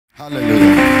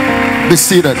Hallelujah. Be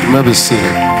seated. You may be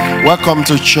seated. Welcome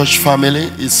to church family.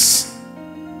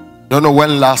 Don't know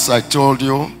when last I told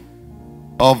you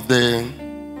of the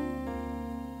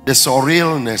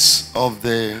surrealness of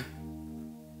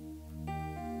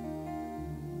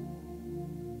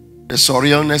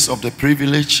the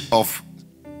privilege of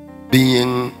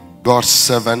being God's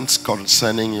servants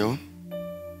concerning you.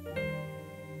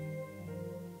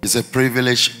 It's a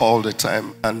privilege all the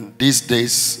time, and these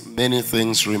days many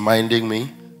things reminding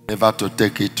me never to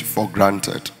take it for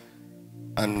granted.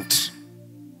 And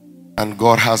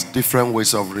God has different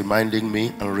ways of reminding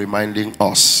me and reminding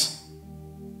us.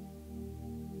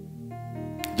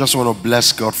 Just want to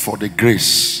bless God for the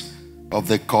grace of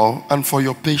the call and for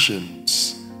your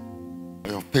patience.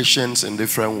 For your patience in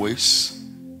different ways.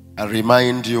 I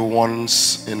remind you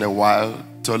once in a while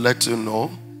to let you know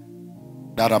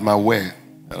that I'm aware.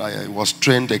 I was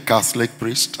trained a Catholic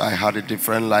priest. I had a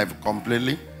different life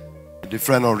completely, a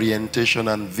different orientation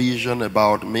and vision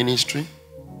about ministry.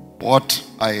 What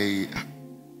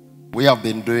we have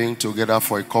been doing together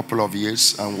for a couple of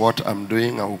years, and what I'm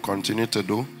doing, I will continue to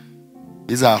do.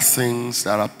 These are things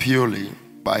that are purely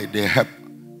by the help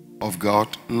of God,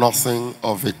 nothing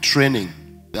of a training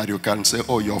that you can say,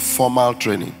 oh, your formal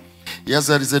training. Yes,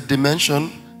 there is a dimension,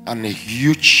 and a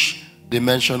huge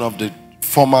dimension of the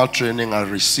formal training I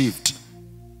received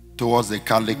towards the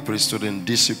Catholic priesthood in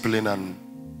discipline and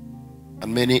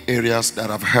many areas that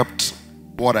have helped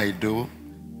what I do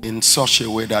in such a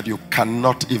way that you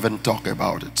cannot even talk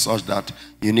about it, such that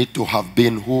you need to have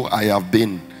been who I have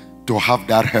been to have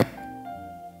that help.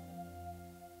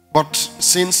 But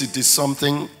since it is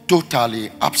something totally,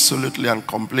 absolutely and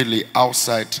completely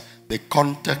outside the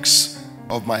context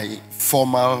of my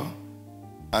formal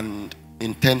and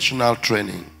intentional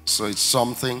training, so it's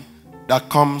something that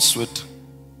comes with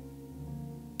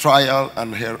trial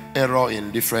and error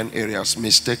in different areas,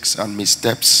 mistakes and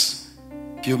missteps.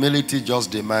 Humility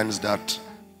just demands that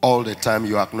all the time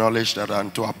you acknowledge that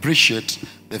and to appreciate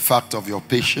the fact of your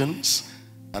patience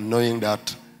and knowing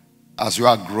that as you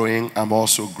are growing, I'm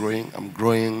also growing. I'm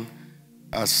growing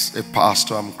as a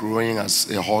pastor. I'm growing as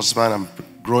a husband. I'm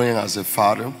growing as a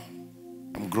father.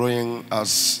 I'm growing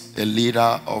as a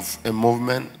leader of a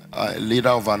movement, a leader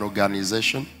of an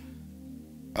organization,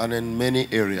 and in many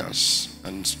areas,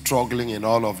 and struggling in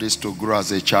all of this to grow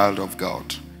as a child of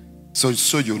God. So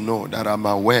you know that I'm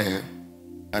aware,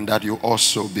 and that you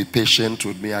also be patient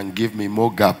with me and give me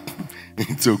more gap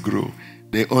to grow.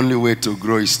 The only way to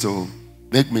grow is to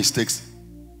make mistakes,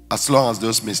 as long as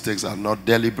those mistakes are not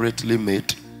deliberately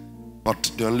made.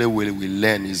 But the only way we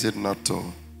learn is it not to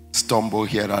stumble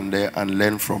here and there and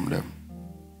learn from them.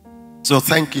 So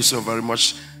thank you so very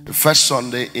much. The first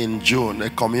Sunday in June, a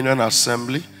communion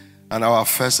assembly, and our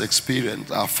first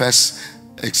experience, our first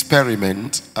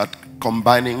experiment at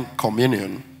combining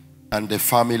communion and the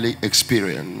family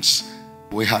experience.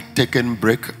 We had taken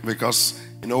break because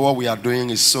you know what we are doing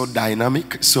is so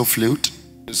dynamic, so fluid,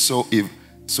 so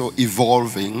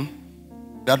evolving,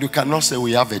 that you cannot say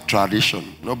we have a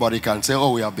tradition. Nobody can say,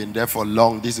 oh, we have been there for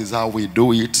long, this is how we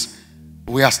do it.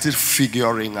 We are still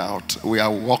figuring out. We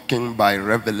are walking by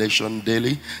revelation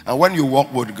daily. And when you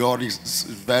walk with God, it's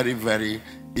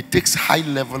it takes high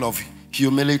level of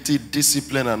humility,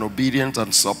 discipline, and obedience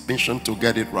and submission to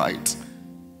get it right.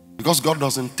 Because God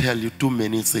doesn't tell you too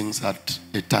many things at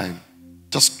a time.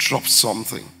 Just drop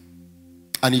something.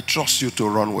 And He trusts you to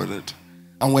run with it.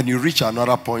 And when you reach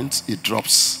another point, it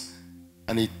drops.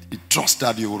 And it trusts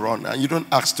that you run. And you don't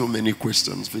ask too many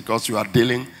questions because you are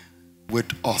dealing with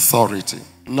authority.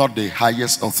 Not the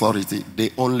highest authority,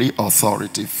 the only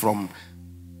authority from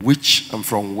which and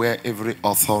from where every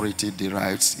authority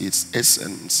derives its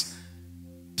essence.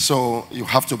 So you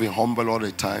have to be humble all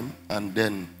the time. And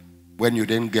then when you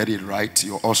didn't get it right,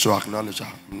 you also acknowledge,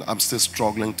 I'm still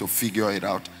struggling to figure it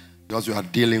out. Because you are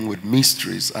dealing with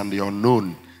mysteries and the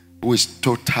unknown, who is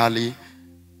totally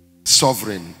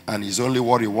sovereign, and is only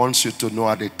what He wants you to know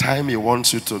at the time He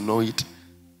wants you to know it,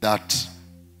 that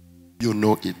you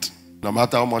know it. No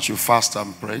matter how much you fast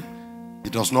and pray,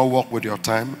 He does not work with your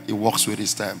time, He works with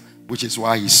His time, which is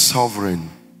why He's sovereign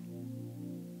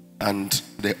and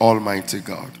the Almighty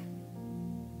God.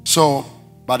 So,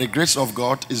 by the grace of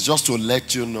God, is just to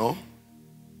let you know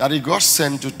that if God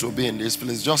sent you to be in this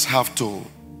place, just have to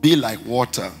be like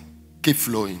water, keep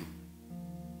flowing.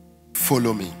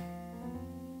 Follow me.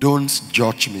 Don't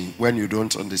judge me when you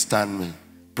don't understand me.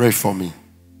 Pray for me.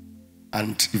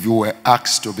 And if you were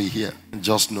asked to be here,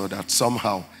 just know that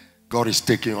somehow God is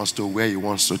taking us to where He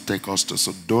wants to take us to.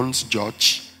 So don't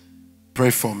judge.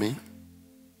 Pray for me.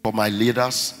 For my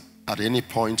leaders, at any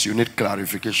point you need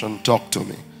clarification, talk to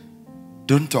me.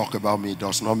 Don't talk about me. It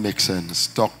does not make sense.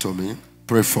 Talk to me.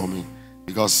 Pray for me.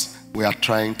 Because we are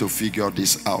trying to figure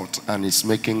this out, and it's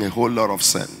making a whole lot of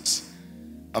sense.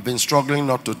 I've been struggling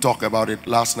not to talk about it.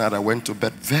 Last night I went to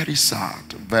bed very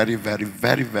sad. Very, very,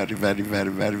 very, very, very, very,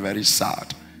 very, very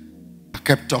sad. I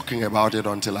kept talking about it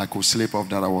until I could sleep off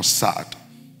that I was sad.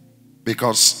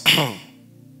 Because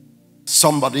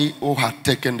somebody who had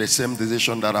taken the same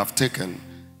decision that I've taken,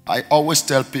 I always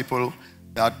tell people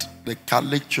that the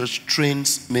Catholic Church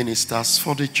trains ministers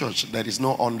for the church. There is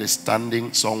no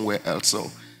understanding somewhere else.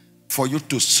 So for you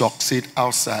to succeed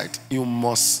outside, you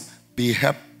must be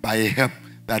helped by a help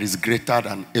that is greater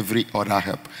than every other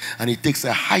help. And it takes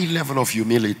a high level of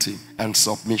humility and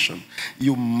submission.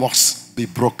 You must be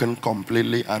broken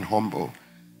completely and humble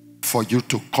for you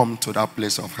to come to that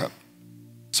place of help.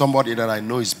 Somebody that I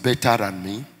know is better than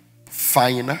me,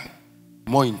 finer,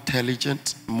 more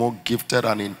intelligent, more gifted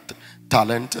and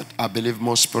talented, I believe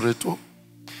more spiritual.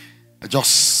 I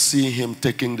just see him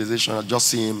taking decisions. I just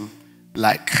see him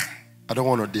like, I don't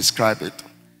want to describe it.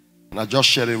 And I just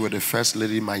shared it with the First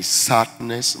Lady, my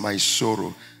sadness, my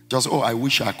sorrow. Just, oh, I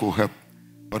wish I could help.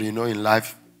 But you know, in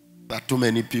life, there are too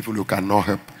many people who cannot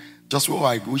help. Just, oh,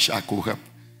 I wish I could help.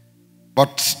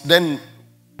 But then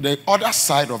the other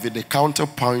side of it, the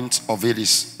counterpoint of it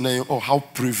is, oh, how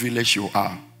privileged you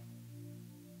are.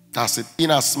 That's it.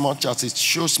 In as much as it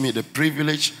shows me the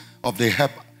privilege of the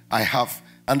help I have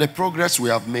and the progress we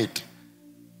have made,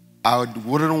 I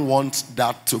wouldn't want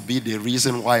that to be the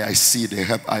reason why I see the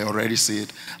help. I already see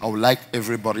it. I would like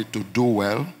everybody to do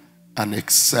well and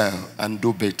excel and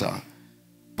do better.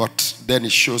 But then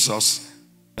it shows us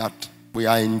that we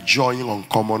are enjoying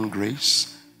uncommon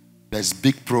grace. There's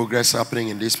big progress happening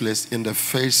in this place in the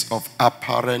face of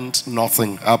apparent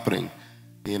nothing happening.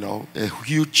 You know, a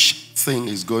huge thing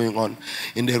is going on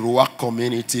in the Ruach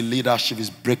community. Leadership is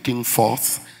breaking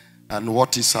forth, and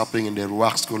what is happening in the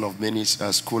Ruach School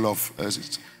of School of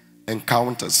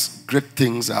Encounters? Great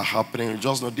things are happening.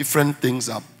 Just know different things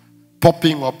are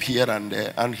popping up here and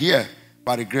there. And here,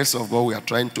 by the grace of God, we are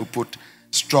trying to put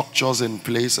structures in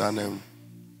place, and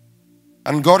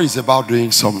God is about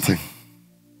doing something.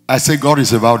 I say God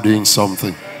is about doing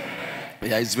something.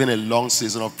 Yeah, it's been a long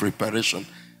season of preparation.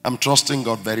 I'm trusting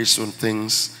God very soon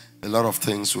a lot of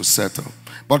things will settle.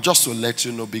 But just to let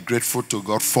you know, be grateful to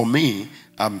God for me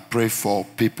and pray for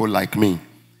people like me.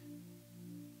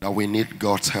 That we need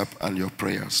God's help and your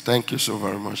prayers. Thank you so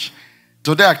very much.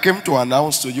 Today I came to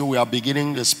announce to you we are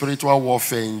beginning the spiritual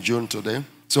warfare in June today.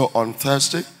 So on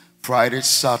Thursday, Friday,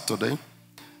 Saturday,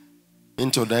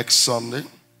 into next Sunday,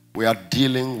 we are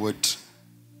dealing with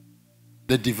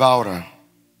the devourer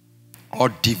or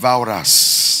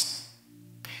devourers.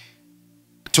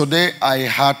 Today I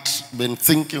had been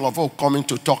thinking of coming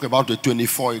to talk about the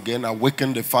 24 again,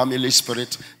 awaken the family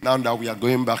spirit, now that we are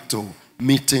going back to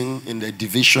meeting in the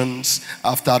divisions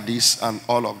after this and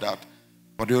all of that.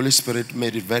 But the Holy Spirit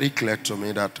made it very clear to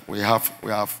me that we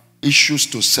have issues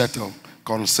to settle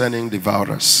concerning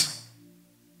devourers.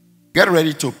 Get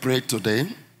ready to pray today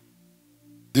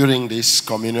during this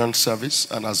communion service,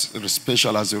 and as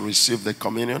especially as you receive the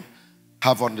communion,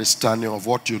 have understanding of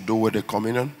what you do with the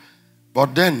communion.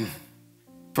 But then,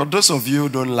 for those of you who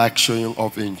don't like showing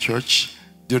up in church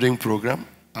during program,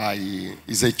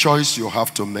 it's a choice you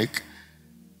have to make.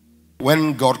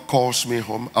 When God calls me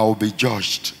home, I will be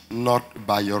judged not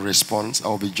by your response. I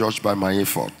will be judged by my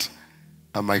effort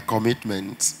and my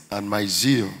commitment and my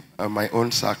zeal and my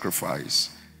own sacrifice.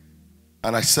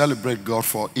 And I celebrate God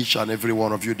for each and every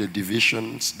one of you, the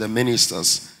divisions, the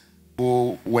ministers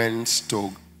who went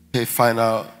to pay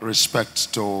final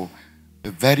respect to a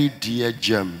very dear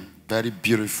gem, very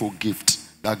beautiful gift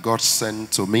that God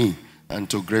sent to me and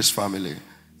to Grace family.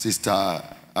 Sister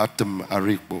Atem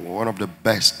Arikbo, one of the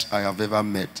best I have ever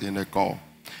met in a call,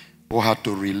 who had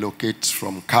to relocate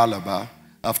from Calabar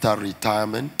after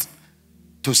retirement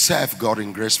to serve God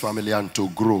in Grace family and to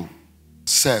grow.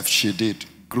 Serve, she did.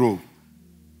 Grow,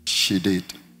 she did.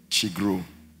 She grew.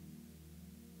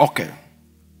 Okay.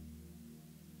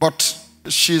 But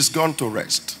she's gone to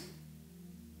rest.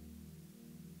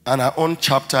 And her own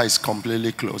chapter is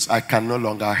completely closed. I can no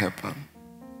longer help her.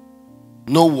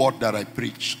 No word that I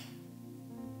preach,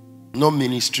 no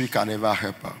ministry can ever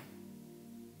help her.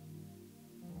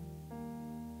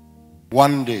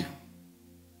 One day,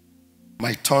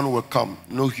 my turn will come.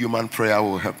 No human prayer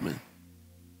will help me.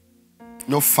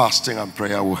 No fasting and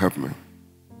prayer will help me.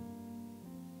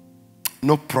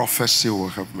 No prophecy will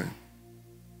help me.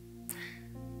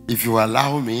 If you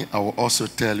allow me, I will also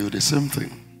tell you the same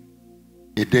thing.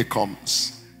 A day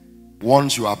comes.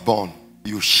 Once you are born,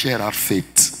 you share that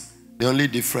faith. The only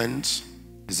difference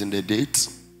is in the date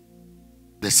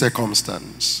the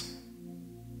circumstance.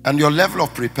 And your level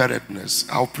of preparedness,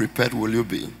 how prepared will you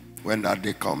be when that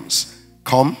day comes?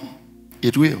 Come,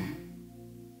 it will.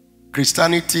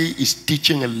 Christianity is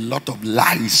teaching a lot of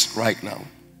lies right now.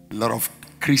 A lot of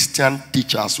Christian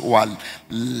teachers who are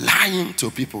lying to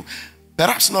people.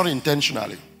 Perhaps not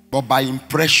intentionally, but by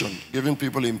impression, giving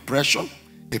people impression.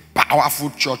 A powerful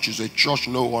church is a church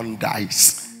no one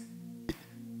dies.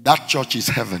 That church is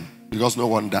heaven because no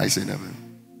one dies in heaven.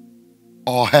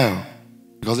 Or hell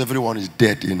because everyone is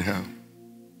dead in hell.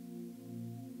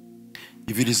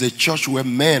 If it is a church where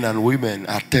men and women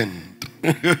attend,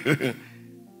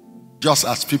 just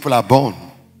as people are born,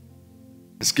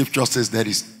 the scripture says there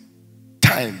is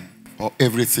time for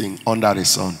everything under the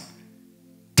sun.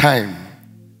 Time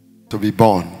to be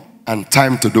born and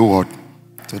time to do what?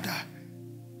 To die.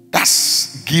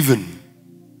 That's given.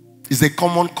 It's a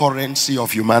common currency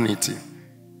of humanity.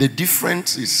 The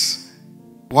difference is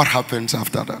what happens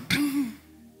after that.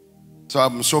 So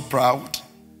I'm so proud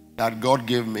that God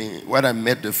gave me, when I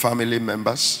met the family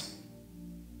members,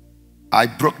 I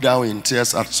broke down in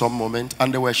tears at some moment,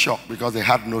 and they were shocked because they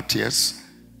had no tears.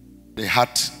 They had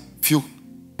few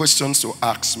questions to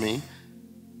ask me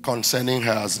concerning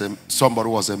her as somebody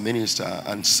who was a minister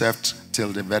and served till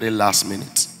the very last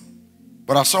minute.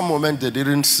 But at some moment, they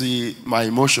didn't see my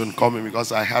emotion coming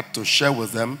because I had to share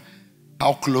with them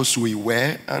how close we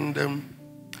were. And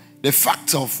the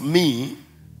fact of me,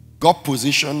 God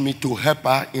positioned me to help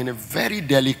her in a very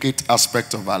delicate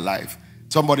aspect of her life.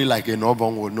 Somebody like a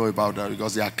Nobong will know about that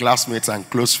because they are classmates and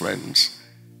close friends.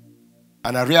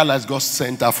 And I realized God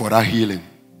sent her for that healing.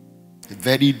 A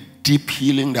very deep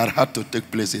healing that had to take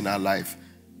place in her life.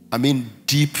 I mean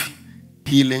deep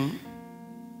healing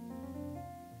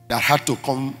that had to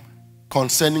come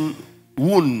concerning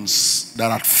wounds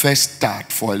that had festered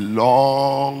for a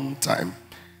long time.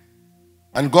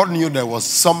 And God knew there was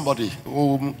somebody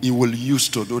whom he will use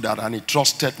to do that, and he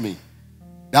trusted me.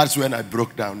 That's when I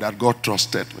broke down, that God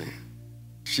trusted me.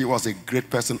 She was a great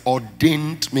person,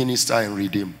 ordained minister and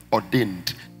redeemed.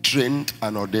 Ordained, trained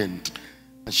and ordained.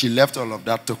 And she left all of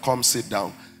that to come sit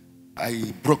down.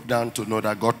 I broke down to know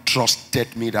that God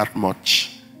trusted me that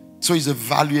much. So it's a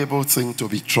valuable thing to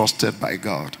be trusted by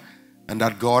God. And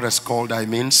that God has called her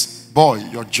means, boy,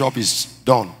 your job is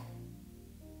done.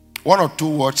 One or two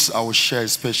words I will share,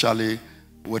 especially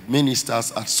with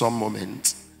ministers at some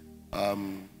moment.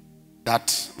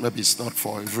 That maybe it's not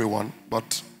for everyone,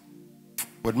 but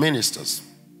with ministers.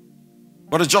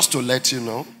 But it's just to let you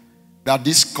know that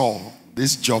this call,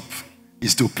 this job,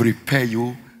 is to prepare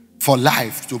you for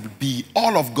life, to be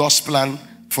all of God's plan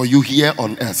for you here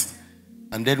on earth.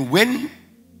 And then when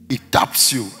it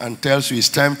taps you and tells you it's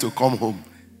time to come home,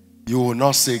 you will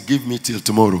not say, give me till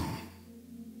tomorrow.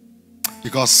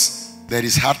 Because there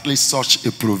is hardly such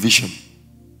a provision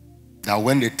that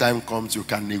when the time comes, you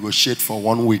can negotiate for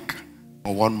 1 week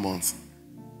or 1 month.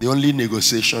 The only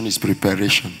negotiation is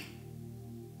preparation.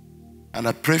 And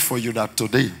I pray for you that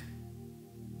today,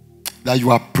 that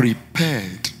you are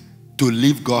prepared to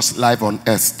live God's life on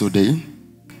earth today,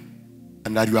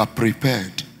 and that you are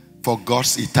prepared for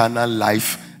God's eternal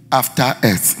life after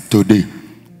earth today.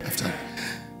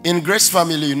 In Grace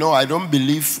Family, you know,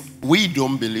 we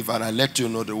don't believe, and I let you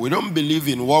know that we don't believe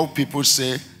in what people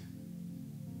say,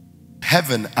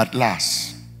 heaven at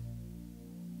last.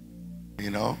 You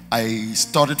know, I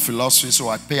studied philosophy, so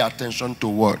I pay attention to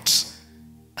words.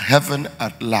 Heaven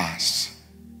at last.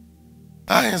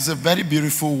 It's a very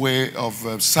beautiful way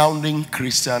of sounding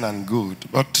Christian and good,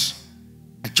 but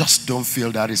I just don't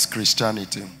feel that is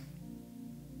Christianity.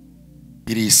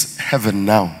 It is heaven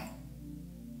now.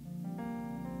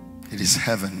 It is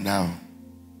heaven now.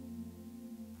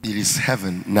 It is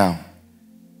heaven now.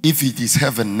 If it is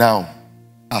heaven now,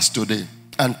 as today,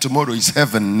 and tomorrow is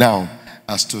heaven now,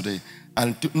 as today,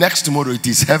 and next tomorrow it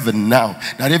is heaven now,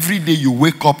 that every day you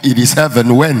wake up, it is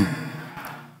heaven when?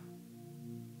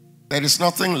 There is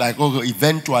nothing like, oh,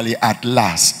 eventually at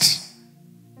last.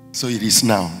 So it is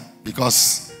now,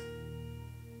 because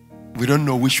we don't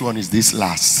know which one is this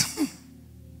last.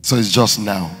 So it's just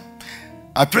now.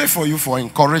 I pray for you for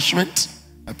encouragement.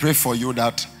 I pray for you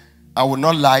that I will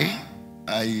not lie.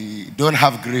 I don't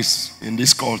have grace in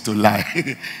this call to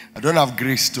lie. I don't have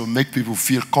grace to make people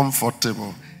feel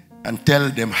comfortable and tell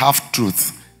them half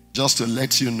truth, just to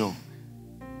let you know.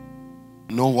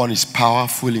 No one is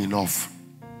powerful enough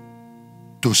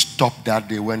to stop that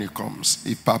day when it comes.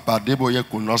 If Papa Deboye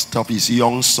could not stop his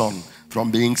young son from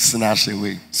being snatched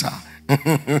away, sir.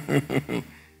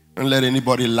 Don't let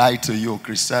anybody lie to you.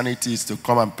 Christianity is to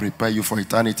come and prepare you for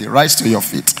eternity. Rise to your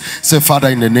feet. Say, Father,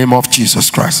 in the name of Jesus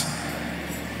Christ,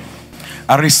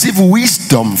 I receive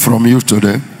wisdom from you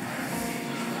today.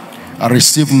 I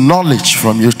receive knowledge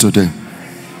from you today.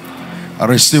 I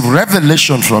receive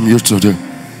revelation from you today.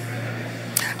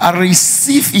 I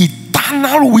receive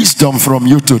eternal wisdom from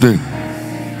you today.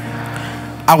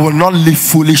 I will not live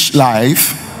foolish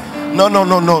life.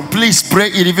 No. Please pray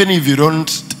it even if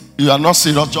you are not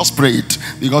serious. Just pray it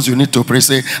because you need to pray.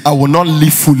 Say, I will not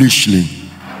live foolishly.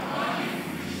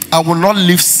 I will not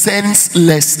live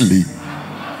senselessly.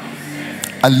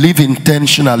 I live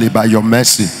intentionally by your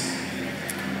mercy.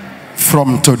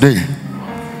 From today,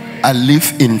 I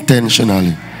live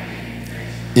intentionally.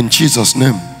 In Jesus'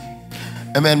 name.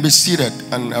 Amen. Be seated.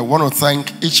 And I want to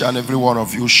thank each and every one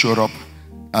of you who showed up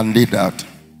and did that.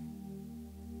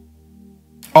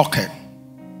 Okay.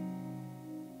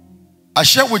 I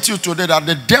share with you today that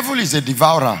the devil is a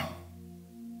devourer.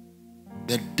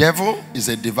 The devil is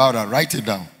a devourer. Write it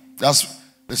down. That's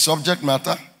the subject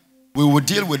matter. We will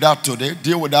deal with that today.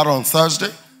 Deal with that on Thursday.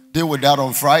 Deal with that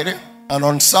on Friday. And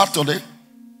on Saturday.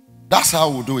 That's how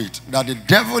we'll do it. That the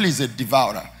devil is a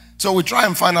devourer. So we try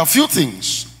and find a few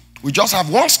things. We just have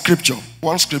one scripture.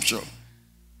 One scripture.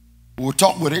 We'll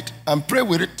talk with it and pray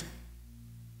with it.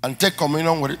 And take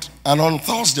communion with it. And on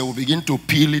Thursday, we'll begin to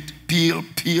peel it. Peel.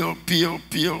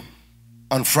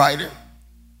 On Friday,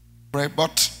 pray.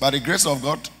 But by the grace of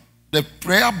God, the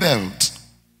prayer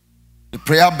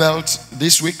belt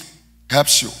this week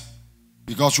helps you.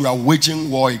 Because we are waging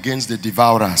war against the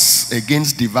devourers.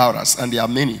 Against devourers. And there are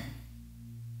many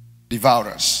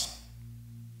devourers.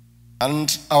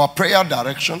 And our prayer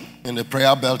direction in the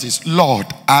prayer belt is, Lord,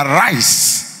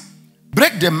 arise.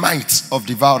 Break the might of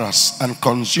devourers and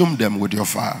consume them with your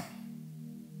fire.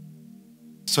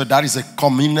 So that is a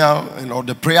communal,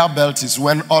 the prayer belt is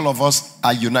when all of us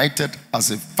are united as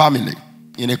a family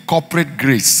in a corporate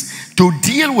grace to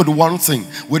deal with one thing,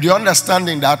 with the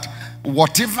understanding that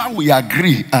whatever we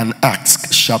agree and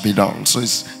ask shall be done. So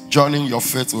it's joining your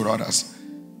faith with others.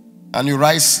 And you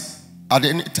rise at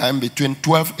any time between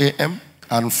 12 a.m.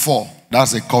 and 4.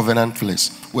 That's a covenant place.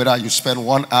 Whether you spend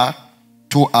 1 hour,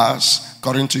 2 hours,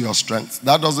 according to your strength.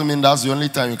 That doesn't mean that's the only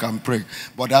time you can pray.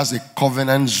 But that's a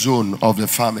covenant zone of the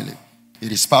family.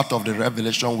 It is part of the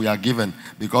revelation we are given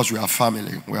because we are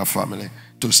family. We are family.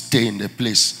 To stay in the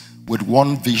place with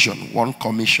one vision, one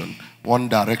commission, one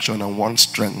direction, and one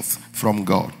strength from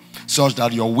God. Such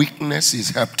that your weakness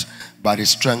is helped by the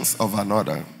strength of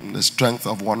another. And the strength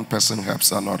of one person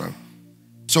helps another.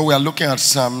 So we are looking at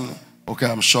Psalm,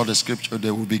 I'm sure the scripture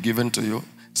they will be given to you.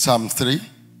 Psalm 3.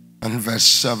 And verse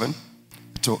 7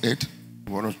 to 8.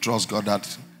 We want to trust God that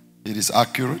it is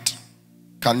accurate.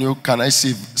 Can I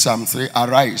see Psalm 3?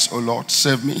 Arise, O Lord,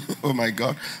 save me. Oh my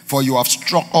God. For you have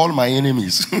struck all my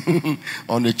enemies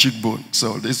on the cheekbone.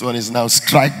 So this one is now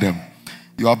strike them.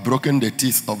 You have broken the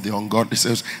teeth of the ungodly.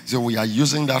 So we are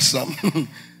using that psalm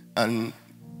and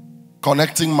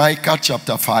connecting Micah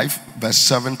chapter 5, verse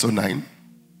 7 to 9.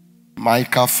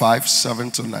 Micah 5, 7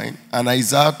 to 9. And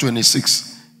Isaiah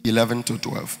 26, 11 to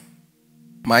 12.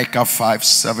 Micah 5,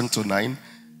 7 to 9.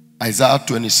 Isaiah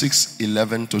 26,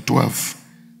 11 to 12.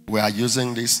 We are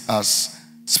using this as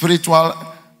spiritual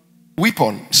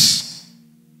weapons.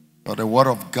 But the word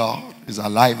of God is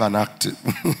alive and active.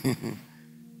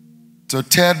 To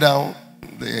tear down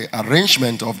the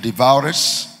arrangement of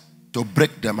devourers, to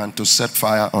break them and to set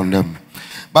fire on them.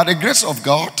 By the grace of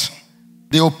God,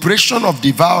 the operation of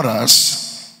devourers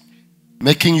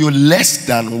making you less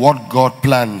than what God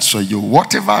plans for you.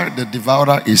 Whatever the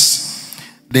devourer is,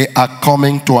 they are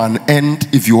coming to an end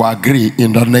if you agree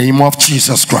in the name of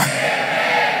Jesus Christ.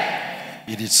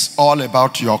 It is all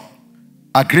about your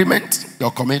agreement, your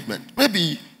commitment.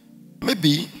 Maybe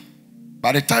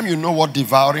by the time you know what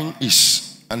devouring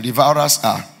is and devourers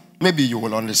are, maybe you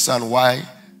will understand why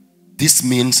this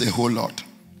means a whole lot.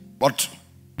 But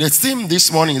the theme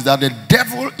this morning is that the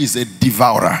devil is a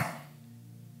devourer.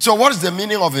 So what is the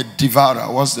meaning of a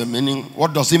devourer? What's the meaning?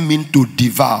 What does it mean to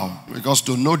devour? Because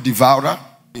to know devourer,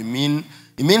 it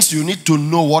means you need to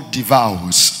know what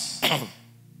devours.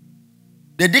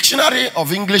 The dictionary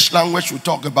of English language will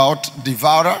talk about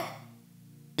devourer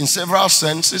in several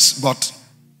senses, but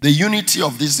the unity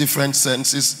of these different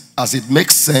senses as it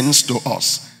makes sense to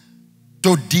us.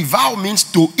 To devour means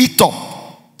to eat up.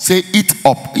 Say eat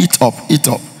up, eat up, eat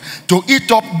up. To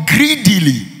eat up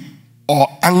greedily or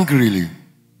angrily.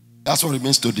 That's what it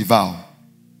means to devour.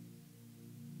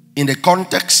 In the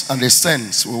context and the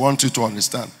sense, we want you to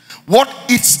understand. What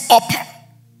eats up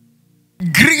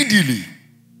greedily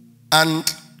and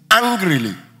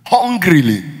angrily,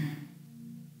 hungrily,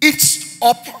 eats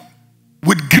up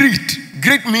with greed.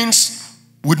 Greed means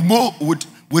with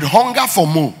hunger for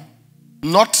more,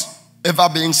 not ever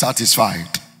being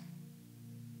satisfied.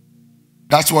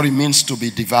 That's what it means to be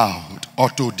devoured or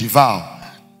to devour.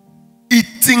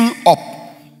 Eating up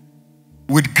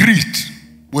with greed,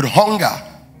 with hunger,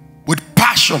 with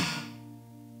passion,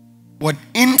 with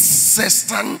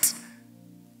incessant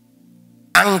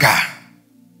anger,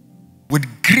 with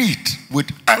greed, with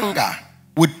anger,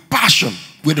 with passion,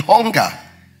 with hunger.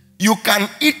 You can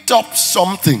eat up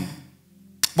something,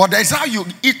 but there's how you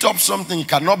eat up something. It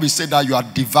cannot be said that you are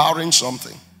devouring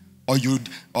something,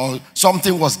 or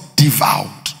something was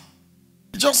devoured.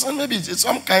 Just maybe it's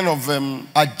some kind of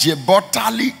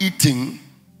ajebotally eating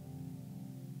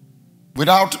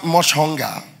without much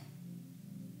hunger,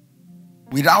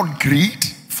 without greed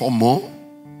for more,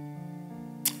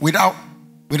 without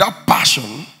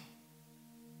passion.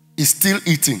 Is still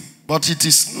eating, but it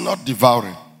is not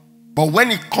devouring. But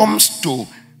when it comes to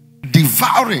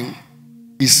devouring,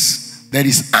 there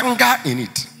is anger in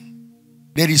it.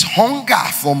 There is hunger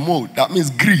for more. That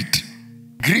means greed.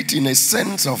 Greed in a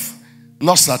sense of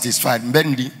not satisfied.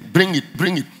 Bendy, bring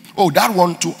it. Oh, that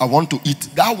one too, I want to eat.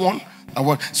 That one, I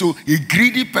want. So a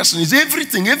greedy person is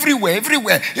everything, everywhere,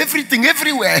 everything,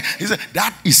 everywhere.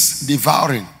 That is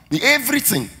devouring.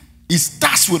 Everything. It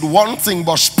starts with one thing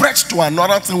but spreads to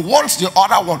another thing. Wants the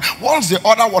other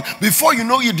one. Before you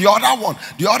know it, the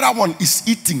other one is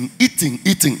eating.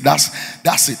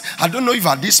 That's it. I don't know if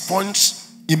at this point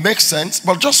it makes sense,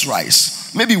 but just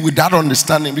rise. Maybe with that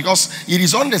understanding, because it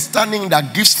is understanding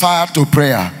that gives fire to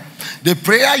prayer. The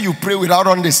prayer you pray without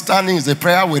understanding is a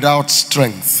prayer without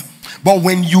strength. But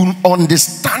when you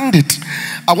understand it,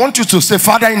 I want you to say,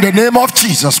 Father, in the name of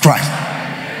Jesus Christ.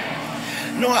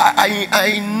 No,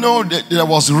 I know that there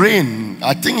was rain.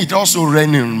 I think it also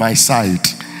rained on my side.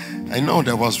 I know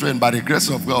there was rain. By the grace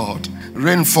of God,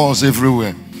 rain falls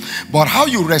everywhere. But how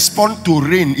you respond to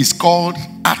rain is called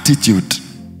attitude.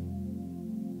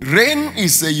 Rain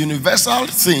is a universal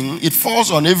thing. It falls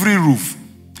on every roof.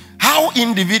 How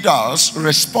individuals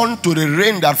respond to the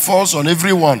rain that falls on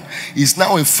everyone is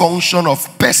now a function of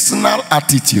personal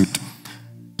attitude.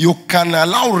 You can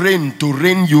allow rain to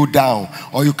rain you down,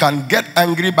 or you can get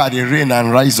angry by the rain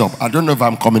and rise up. I don't know if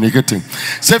I'm communicating.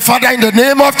 Say, Father, in the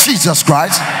name of Jesus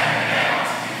Christ,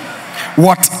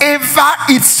 whatever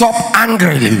eats up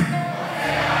angrily,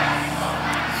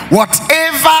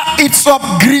 whatever eats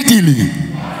up greedily,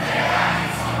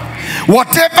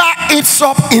 whatever eats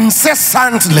up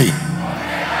incessantly,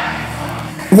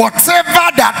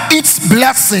 whatever that eats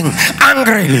blessing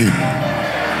angrily,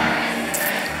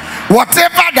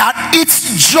 whatever that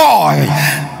eats joy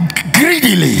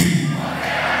greedily,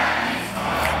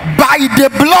 by the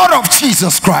blood of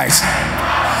Jesus Christ,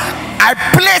 I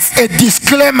place a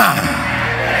disclaimer.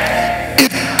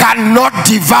 It cannot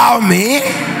devour me.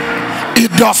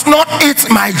 It does not eat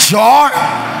my joy.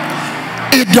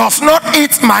 It does not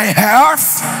eat my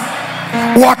health.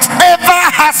 Whatever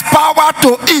has power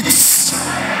to eat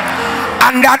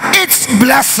and that eats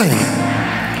blessing,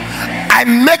 I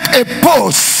make a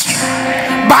post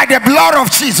by the blood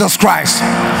of Jesus Christ.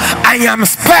 I am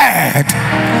spared,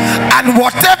 and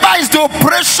whatever is the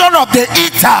oppression of the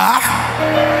eater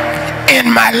in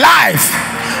my life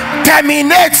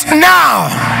terminates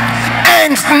now.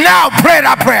 Ends now. Pray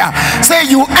that prayer. Say,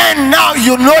 you end now.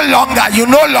 You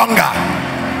no longer.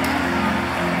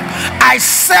 I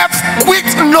serve quick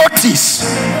notice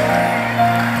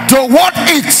to what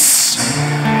eats,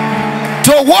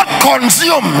 to what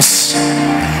consumes,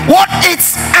 what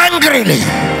eats angrily.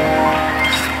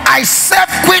 I serve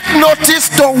quick notice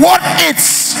to what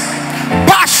eats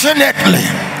passionately,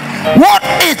 what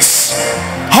eats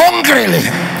hungrily,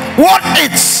 what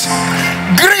eats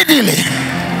greedily.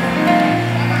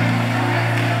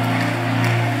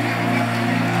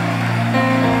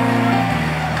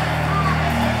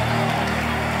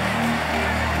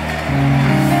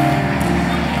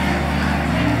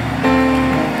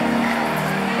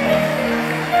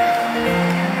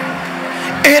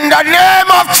 In the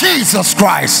name of Jesus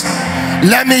Christ,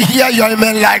 let me hear your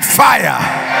amen like fire.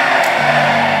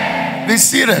 Be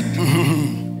seated.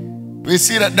 Be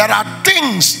seated. There are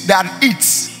things that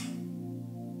eat,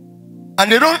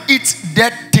 and they don't eat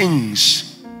dead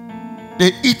things.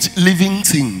 They eat living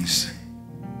things.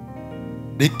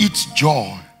 They eat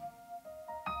joy.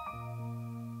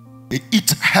 They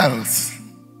eat health.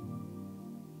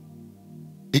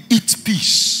 They eat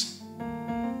peace.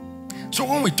 So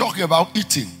when we're talking about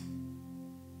eating,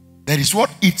 there is what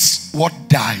eats, what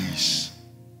dies.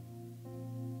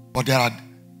 But there are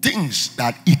things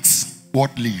that eat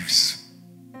what lives.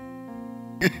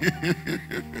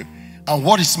 And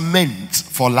what is meant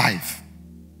for life.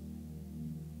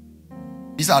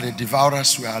 These are the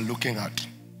devourers we are looking at.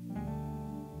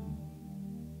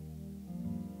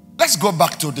 Let's go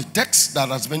back to the text that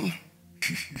has been.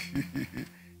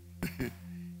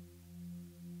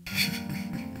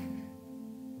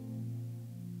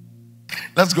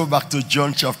 Let's go back to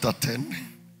John chapter 10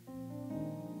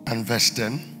 and verse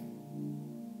 10.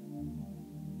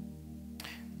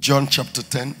 John chapter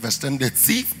 10, verse 10. The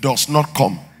thief does not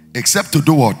come except to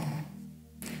do what?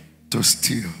 To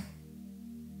steal.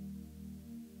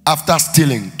 After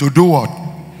stealing, to do what?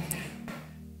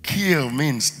 Kill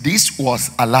means this was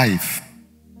alive.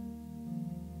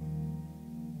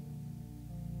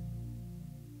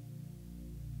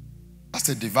 That's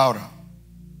the devourer.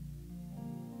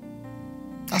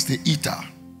 That's the eater.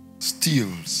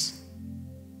 Steals,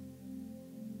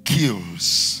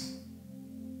 kills,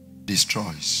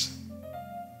 destroys.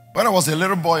 When I was a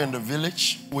little boy in the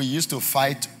village, we used to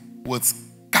fight with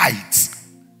kites.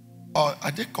 Or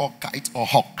are they called kites or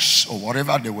hawks or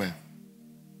whatever they were?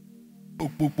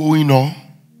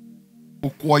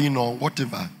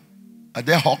 Whatever. Are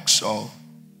they hawks or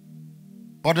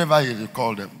whatever you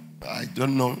call them? I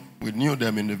don't know. We knew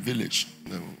them in the village.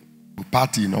 We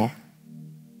party,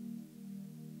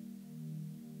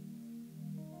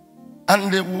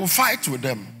 And they will fight with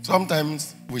them.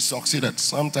 Sometimes we succeeded.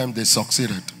 Sometimes they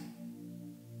succeeded.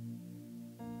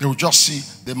 They will just see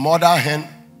the mother hen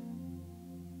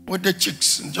with the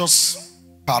chicks just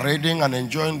parading and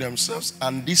enjoying themselves.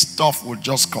 And this stuff will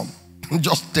just come.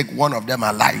 Just take one of them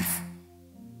alive.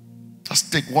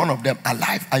 Just take one of them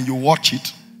alive and you watch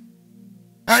it.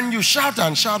 And you shout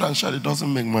and shout and shout. It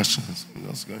doesn't make much sense.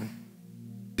 Just going.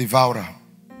 Devourer.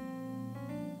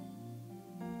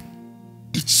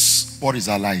 It's what is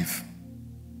alive.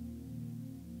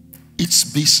 It's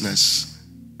business,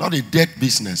 not a dead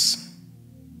business.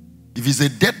 If it's a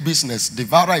dead business,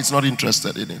 devourer is not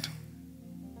interested in it.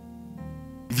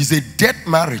 If it's a dead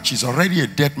marriage, it's already a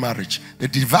dead marriage. The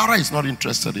devourer is not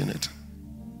interested in it.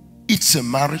 It's a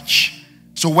marriage.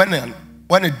 So when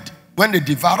the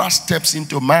devourer steps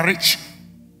into marriage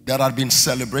that had been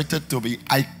celebrated to be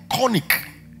iconic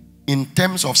in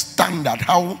terms of standard,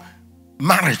 how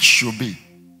marriage should be,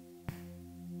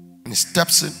 and he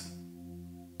steps in,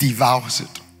 devours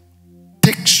it,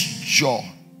 takes joy.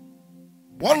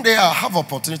 One day I'll have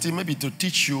opportunity maybe to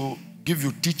teach you, give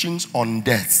you teachings on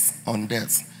death,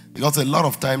 because a lot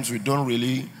of times we don't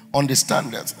really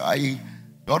understand that.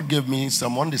 God gave me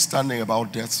some understanding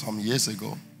about death some years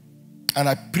ago, and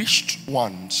I preached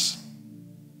once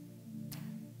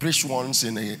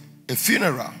in a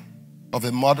funeral of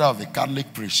a mother of a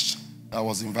Catholic priest. I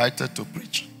was invited to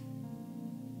preach,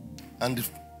 and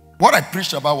what I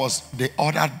preached about was the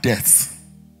other death.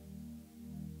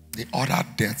 The other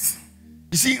death.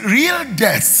 You see, real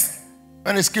death,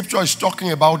 when the scripture is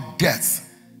talking about death,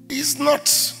 it's not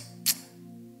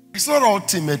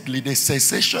ultimately the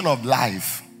cessation of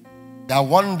life, that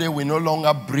one day we no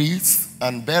longer breathe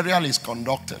and burial is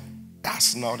conducted.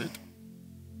 That's not it.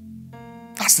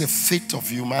 That's the fate of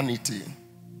humanity.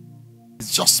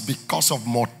 It's just because of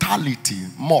mortality,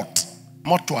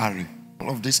 mortuary, all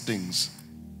of these things.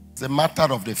 It's a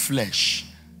matter of the flesh.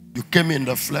 You came in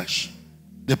the flesh.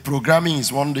 The programming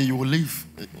is one day you will leave.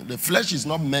 The flesh is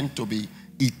not meant to be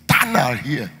eternal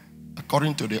here,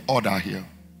 according to the order here.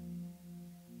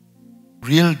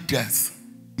 Real death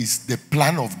is the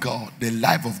plan of God, the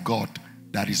life of God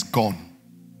that is gone.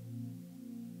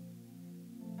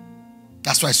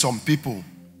 That's why some people,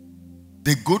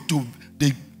 they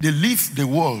leave the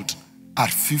world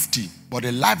at 50, but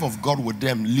the life of God with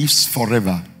them lives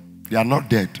forever. They are not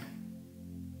dead.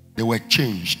 They were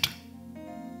changed.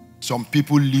 Some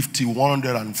people live till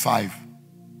 105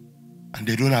 and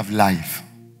they don't have life.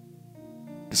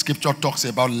 The scripture talks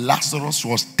about Lazarus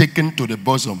was taken to the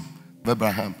bosom of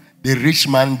Abraham. The rich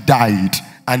man died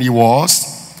and he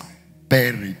was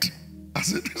buried.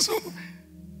 That's it. So,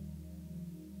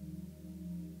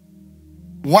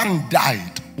 one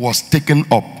died, was taken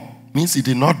up. Means he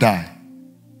did not die.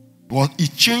 He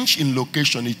changed in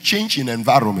location. He changed in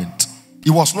environment. He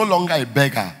was no longer a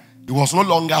beggar. He was no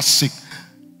longer sick.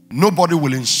 Nobody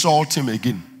will insult him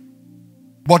again.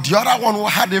 But the other one who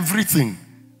had everything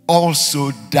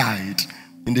also died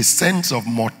in the sense of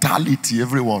mortality,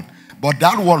 everyone. But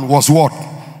that one was what?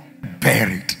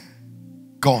 Buried.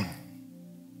 Gone.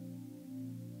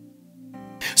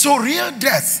 So real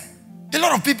death, a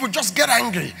lot of people just get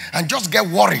angry and just get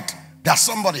worried that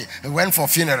somebody went for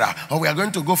funeral or we are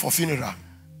going to go for funeral.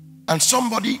 And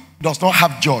somebody does not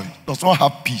have joy, does not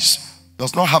have peace,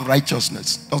 does not have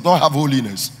righteousness, does not have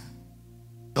holiness,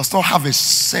 does not have a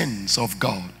sense of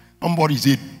God. Somebody is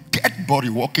a dead body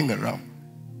walking around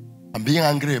and being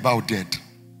angry about death.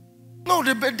 No,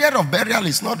 the death of burial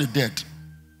is not the death.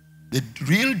 The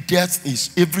real death is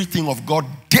everything of God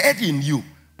dead in you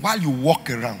while you walk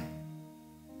around.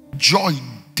 Joy,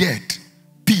 dead.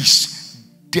 Peace,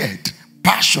 dead.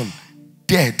 Passion,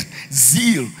 dead.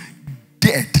 Zeal,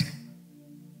 dead.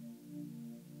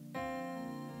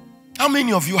 How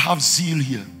many of you have zeal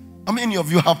here? How many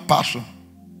of you have passion?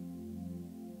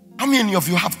 How many of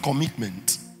you have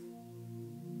commitment?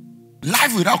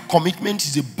 Life without commitment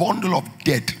is a bundle of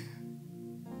dead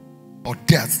or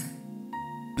death.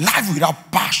 Life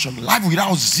without passion, life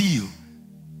without zeal,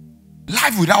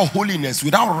 life without holiness,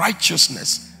 without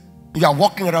righteousness. You are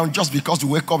walking around just because you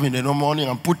wake up in the morning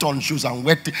and put on shoes and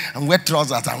wear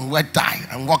trousers and wear tie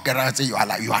and walk around and say you are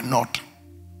like you are not.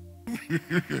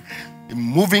 A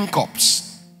moving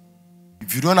corpse.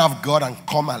 If you don't have God and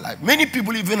come alive. Many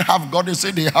people even have God, they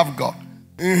say they have God.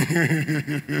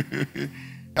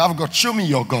 Have God, show me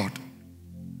your God.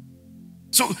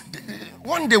 So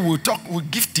one day we'll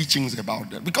give teachings about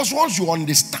that. Because once you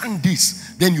understand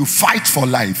this, then you fight for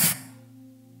life.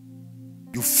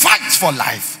 You fight for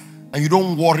life. And you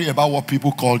don't worry about what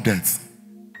people call death.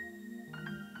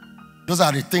 Those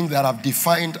are the things that have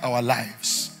defined our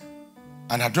lives.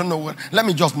 And I don't know what. Let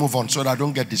me just move on so that I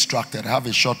don't get distracted. I have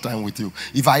a short time with you.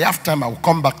 If I have time, I will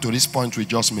come back to this point we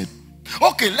just made.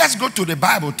 Okay, let's go to the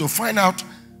Bible to find out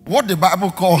what the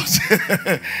Bible calls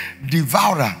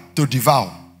devourer, to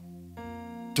devour.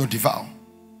 To devour.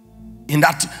 In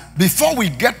that, before we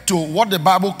get to what the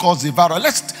Bible calls devourer,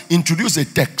 let's introduce a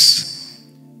text.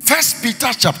 1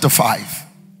 Peter chapter 5,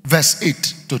 verse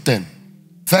 8 to 10.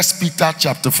 1 Peter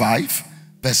chapter 5,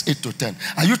 verse 8 to 10.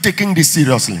 Are you taking this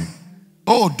seriously?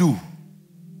 Oh, do.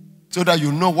 So that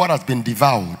you know what has been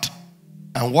devoured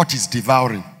and what is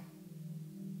devouring.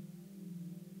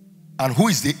 And who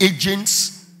is the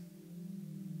agents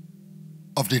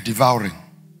of the devouring.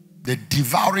 The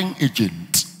devouring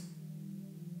agent.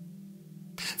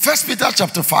 1 Peter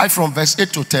chapter 5 from verse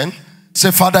 8 to 10.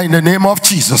 Say, Father, in the name of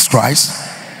Jesus Christ,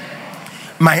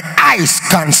 my eyes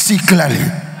can see clearly.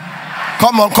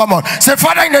 Come on, come on. Say,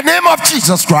 Father, in the name of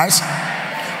Jesus Christ,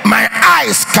 my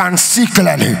eyes can see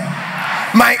clearly.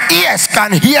 My ears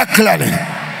can hear clearly.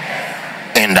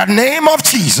 In the name of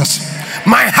Jesus,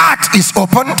 my heart is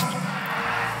opened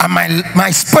and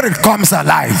my spirit comes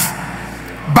alive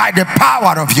by the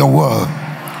power of your word.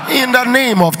 In the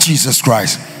name of Jesus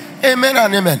Christ. Amen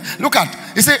and amen. Look at,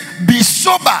 it says, be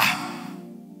sober.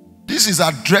 This is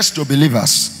addressed to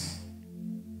believers.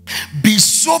 Be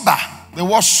sober. The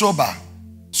word sober,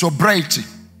 sobriety,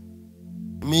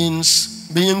 means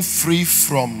being free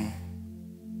from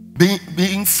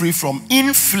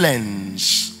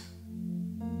influence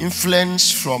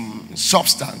from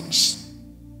substance,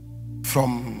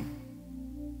 from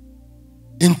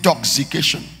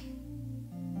intoxication,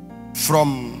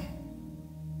 from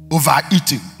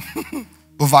overeating,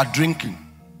 over drinking,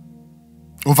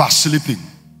 over sleeping,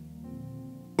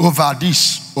 over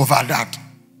this, over that.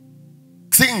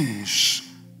 Things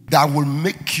that will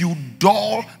make you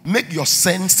dull, make your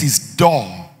senses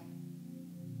dull.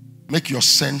 Make your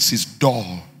senses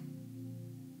dull.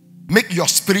 Make your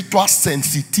spiritual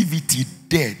sensitivity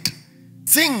dead.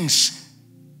 Things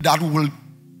that will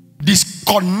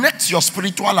disconnect your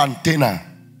spiritual antenna.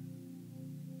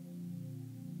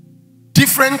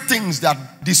 Different things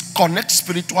that disconnect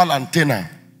spiritual antenna.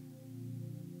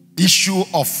 Issue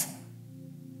of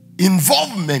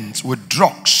involvement with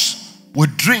drugs,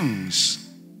 with drinks,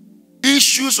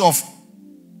 issues of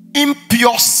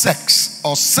impure sex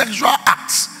or sexual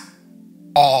acts,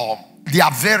 or their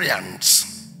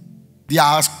variants,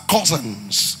 their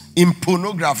cousins in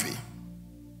pornography,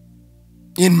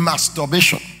 in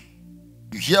masturbation.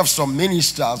 You hear of some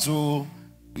ministers who,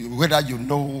 whether you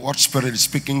know what spirit is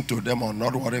speaking to them or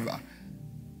not, whatever,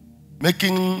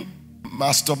 making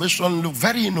masturbation look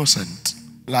very innocent,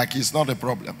 like it's not a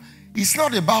problem. It's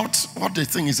not about what they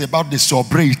think, it's about the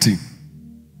sobriety.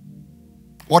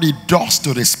 What it does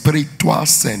to the spiritual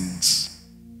sense.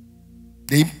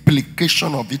 The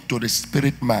implication of it to the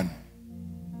spirit man.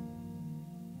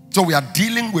 So we are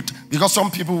dealing with, because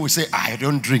some people will say, I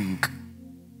don't drink.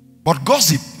 But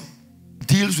gossip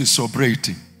deals with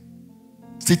sobriety.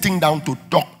 Sitting down to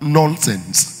talk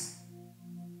nonsense.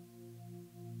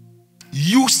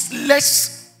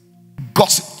 Useless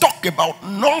gossip. Talk about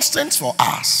nonsense for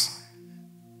us.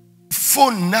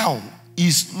 Phone now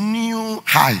is new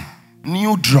high,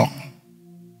 new drug.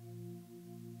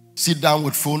 Sit down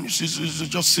with phone.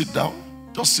 Just sit down.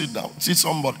 Just sit down. See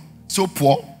somebody so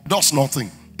poor, does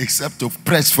nothing except to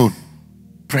press phone.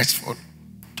 Press phone.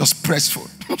 Just press phone.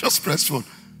 Just press phone.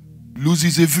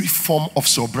 Loses every form of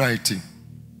sobriety.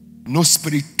 No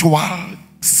spiritual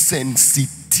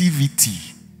sensitivity.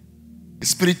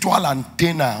 spiritual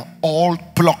antenna all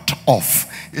plucked off.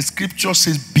 The scripture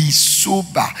says, be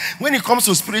sober. When it comes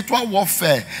to spiritual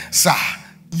warfare, sir,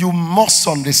 you must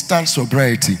understand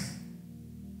sobriety,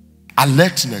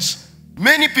 alertness.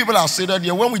 Many people have said that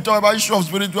here. When we talk about issue of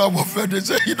spiritual warfare, they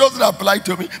say it doesn't apply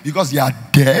to me because they are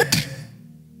dead.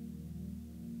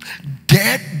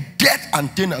 Dead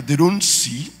antenna. They don't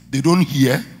see, they don't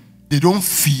hear, they don't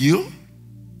feel,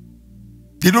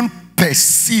 they don't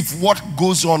perceive what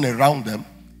goes on around them.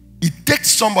 It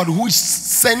takes somebody who is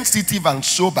sensitive and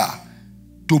sober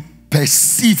to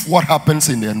perceive what happens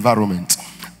in the environment.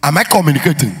 Am I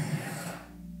communicating?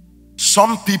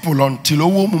 Some people,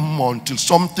 until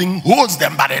something holds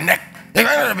them by the neck,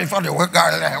 before they wake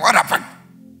up, what happened?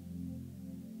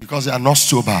 Because they are not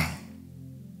sober.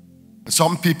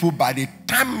 Some people, by the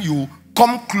time you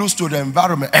come close to the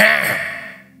environment,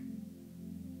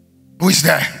 who is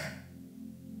there?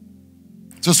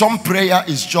 So some prayer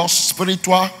is just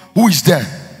spiritual. Who is there?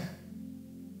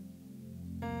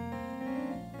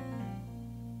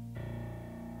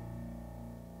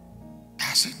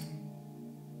 That's it.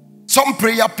 Some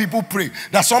prayer people pray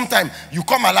that sometimes you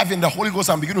come alive in the Holy Ghost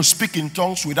and begin to speak in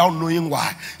tongues without knowing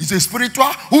why. It's a spiritual.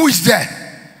 Who is there?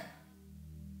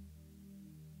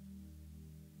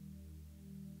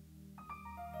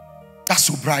 That's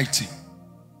sobriety.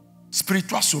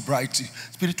 Spiritual sobriety.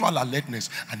 Spiritual alertness.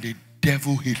 And the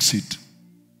devil hates it.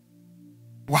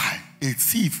 Why? A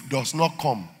thief does not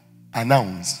come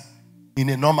announced in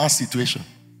a normal situation.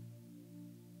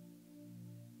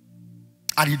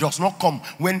 And he does not come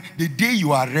when the day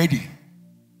you are ready.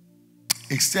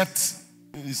 Except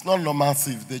it's not normal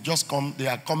thief. They just come, they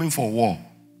are coming for war.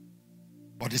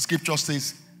 But the scripture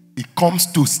says he comes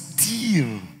to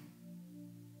steal.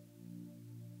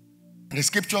 And the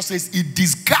scripture says he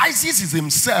disguises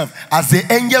himself as the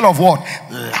angel of what?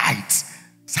 Light.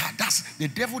 So that's the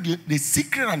devil. The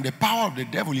secret and the power of the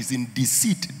devil is in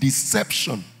deceit,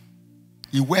 deception.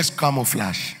 He wears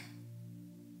camouflage.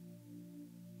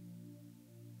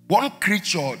 One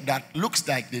creature that looks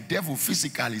like the devil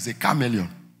physically is a chameleon.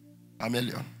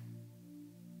 Chameleon.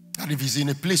 And if he's in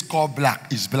a place called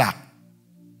black, he's black.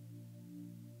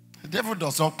 The devil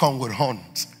does not come with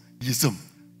horns.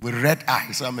 With red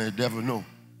eyes. I'm a devil. No.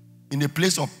 In the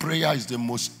place of prayer is the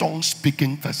most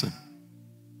tongue-speaking person.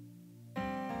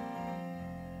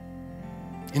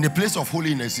 In the place of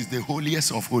holiness is the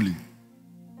holiest of holy.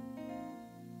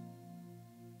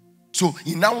 So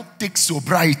he now takes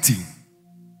sobriety,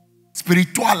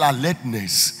 spiritual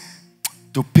alertness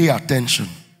to pay attention.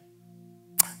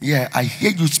 Yeah, I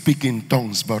hear you speak in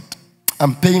tongues, but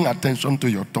I'm paying attention to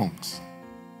your tongues.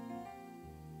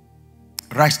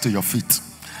 Rise to your feet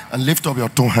and lift up your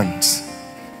two hands.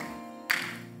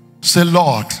 Say,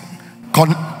 Lord,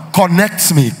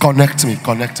 connect me, connect me,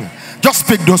 connect me. Just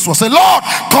speak those words. Say, Lord,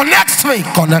 connect me,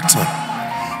 connect me.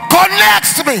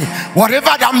 Connect me.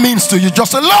 Whatever that means to you,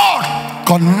 just say, Lord,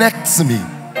 connect me.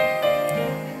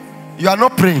 You are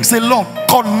not praying. Say, Lord,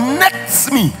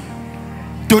 connect me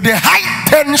to the high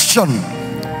tension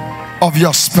of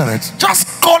your spirit.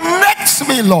 Just connect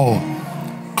me, Lord.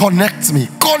 Connect me.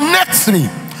 Connect me.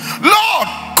 Lord,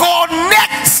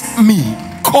 connect me.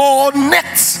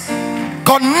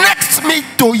 Connect me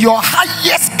to your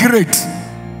highest grade,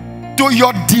 to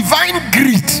your divine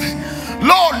grid.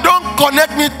 Lord, don't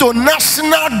connect me to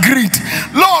national grid.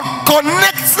 Lord,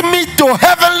 connect me to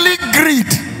heavenly grid.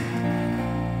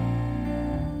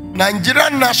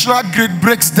 Nigerian national grid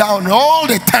breaks down all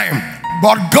the time,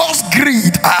 but God's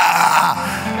grid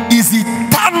is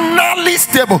eternally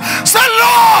stable. Say,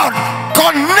 Lord,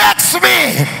 connect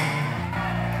me.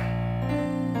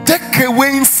 Take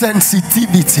away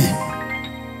insensitivity.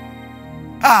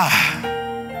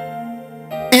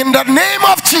 In the name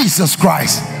of Jesus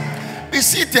Christ. Be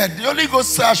seated. The Holy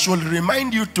Ghost will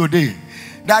remind you today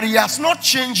that he has not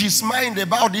changed his mind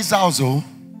about this household.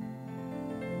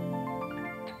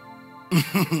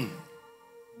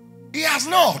 He has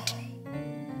not.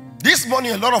 This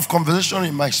morning, a lot of conversation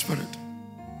in my spirit,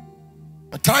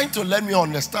 trying to let me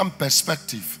understand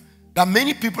perspective that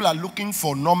many people are looking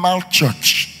for normal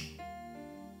church.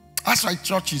 That's why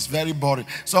church is very boring.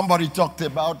 Somebody talked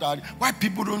about that. Why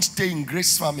people don't stay in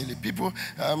Grace Family. People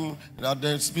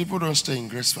don't stay in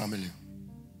Grace Family.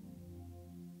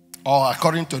 Or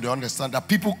according to the understanding that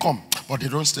people come, but they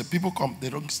don't stay. People come,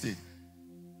 they don't stay.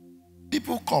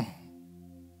 People come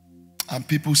and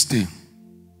people stay.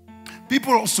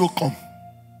 People also come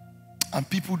and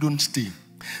people don't stay.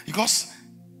 Because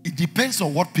it depends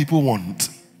on what people want.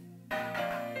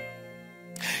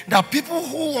 There are people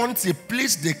who want a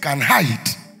place they can hide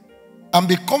and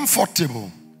be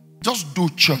comfortable. Just do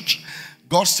church.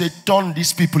 God said, turn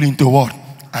these people into what?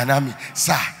 An army.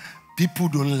 Sir, people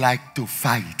don't like to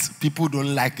fight. People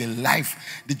don't like a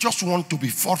life. They just want to be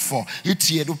fought for. It's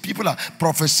here. The people are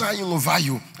prophesying over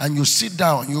you, and you sit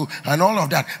down, and all of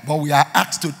that. But we are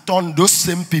asked to turn those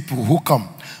same people who come,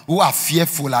 who are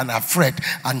fearful and afraid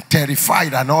and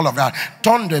terrified and all of that,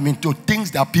 turn them into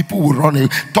things that people will run away.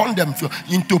 Turn them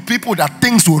into people that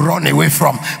things will run away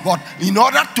from. But in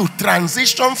order to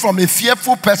transition from a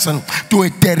fearful person to a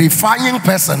terrifying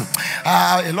person,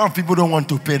 a lot of people don't want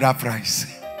to pay that price.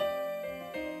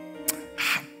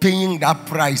 Paying that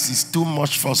price is too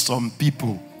much for some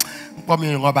people.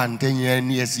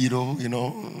 Years, you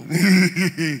know.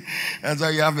 And so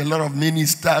you have a lot of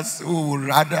ministers who would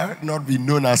rather not be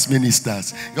known as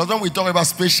ministers. Because when we talk about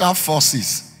special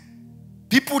forces,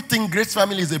 people think Grace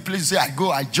Family is a place to say,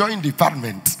 I join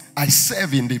department, I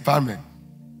serve in department.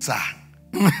 Sir.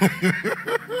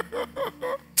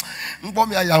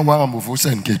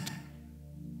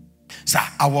 Sir,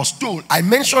 I was told, I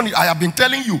mentioned it, I have been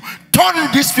telling you,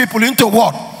 turn these people into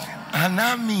what? An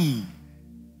army.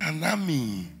 An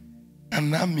army.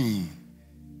 An army.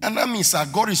 An army, sir.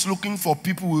 God is looking for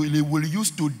people He will use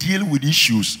to deal with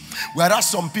issues. Whereas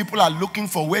some people are looking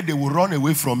for where they will run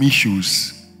away from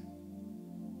issues.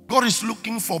 God is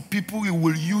looking for people He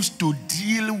will use to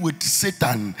deal with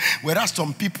Satan. Whereas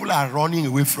some people are running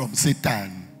away from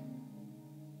Satan.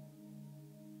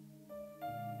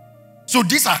 So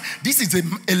this is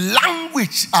a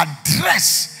language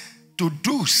addressed to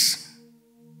those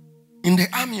in the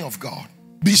army of God.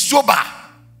 Be sober.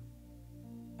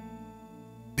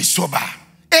 Be sober.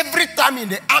 Every time in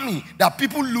the army that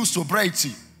people lose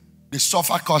sobriety, they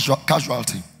suffer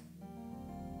casualty.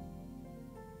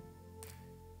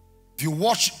 If you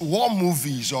watch war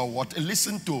movies or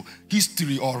listen to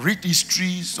history or read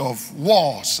histories of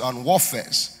wars and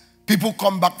warfares, people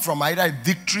come back from either a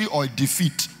victory or a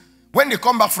defeat. When they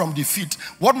come back from defeat,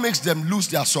 what makes them lose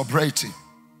their sobriety?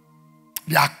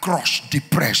 They are crushed,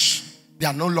 depressed. They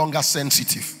are no longer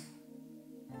sensitive.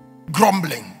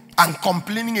 Grumbling and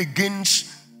complaining against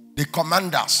the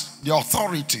commanders, the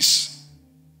authorities,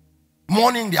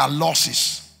 mourning their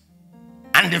losses.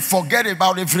 And they forget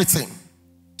about everything.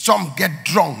 Some get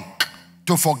drunk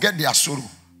to forget their sorrow,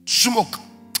 smoke,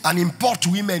 and import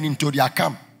women into their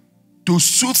camp to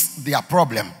soothe their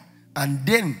problem. And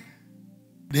then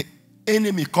the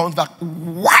enemy comes back,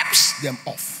 wipes them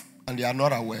off, and they are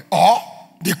not aware. Or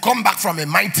they come back from a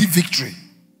mighty victory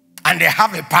and they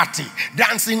have a party,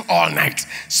 dancing all night,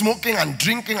 smoking and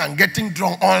drinking and getting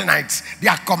drunk all night.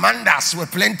 Their commanders were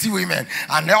plenty women,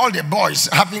 and all the boys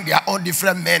having their own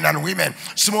different men and women,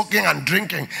 smoking and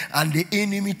drinking, and the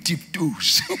enemy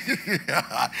tiptoes.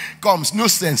 Comes, no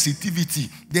sensitivity.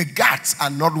 The guards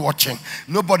are not watching.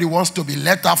 Nobody wants to be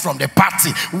let out from the party.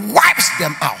 Wipes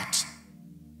them out.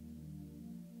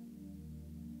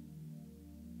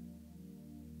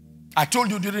 I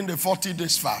told you during the 40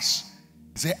 days fast,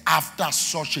 say after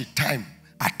such a time,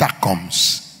 attack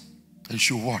comes. You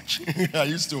should watch. I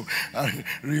used to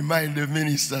remind the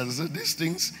ministers, these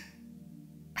things,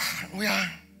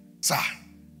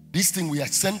 this thing we are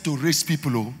sent to raise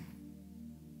people. Oh.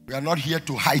 We are not here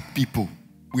to hide people.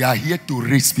 We are here to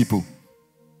raise people.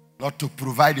 Not to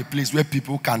provide a place where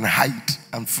people can hide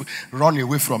and run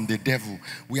away from the devil.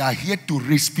 We are here to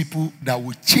raise people that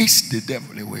will chase the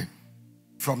devil away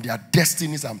from their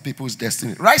destinies and people's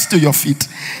destiny. Rise to your feet.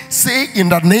 Say, in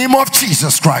the name of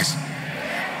Jesus Christ,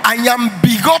 I am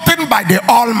begotten by the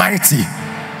Almighty.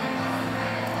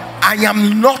 I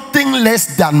am nothing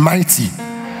less than mighty.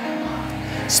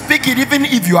 Speak it even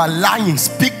if you are lying.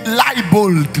 Lie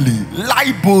boldly.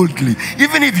 Lie boldly.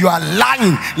 Even if you are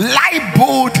lying, lie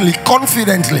boldly,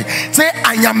 confidently. Say,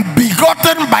 I am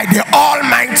begotten by the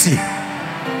Almighty.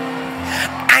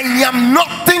 I am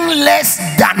nothing less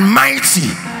than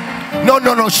mighty. No.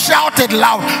 Shout it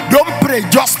loud. Don't pray,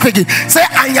 just speak it. Say,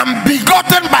 I am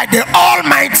begotten by the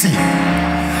Almighty.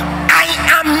 I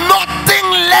am nothing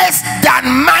less than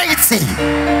mighty.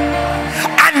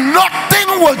 And nothing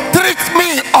will treat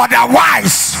me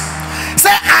otherwise.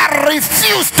 Say, I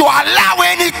refuse to allow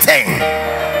anything.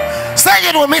 Say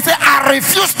it with me. Say, I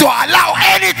refuse to allow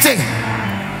anything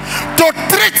to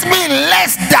treat me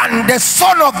less than the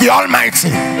Son of the Almighty,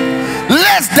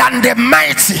 less than the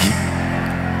mighty.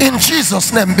 In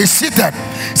Jesus' name, be seated.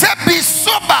 Say, be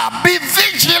sober, be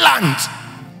vigilant.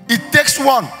 It takes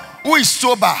one who is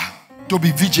sober to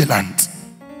be vigilant.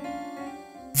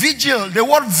 Vigil, the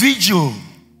word vigil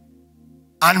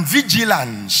and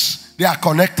vigilance, they are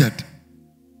connected.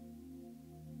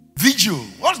 Vigil,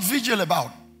 what's vigil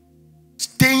about?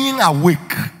 Staying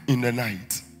awake in the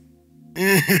night.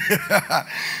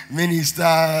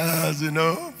 Ministers,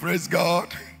 praise God.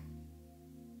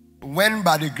 When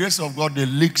by the grace of God the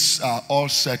leaks are all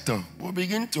settled, we'll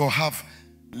begin to have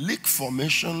leak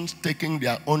formations taking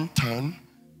their own turn,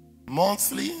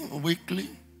 monthly, weekly,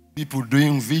 people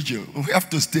doing vigil. We have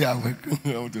to stay awake.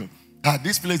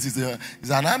 This place is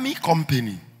an army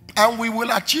company, and we will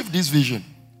achieve this vision.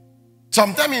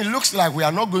 Sometimes it looks like we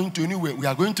are not going to anywhere, we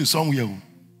are going to somewhere.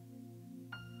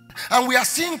 And we are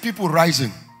seeing people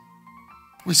rising.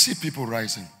 We see people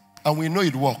rising, and we know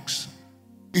it works.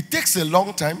 It takes a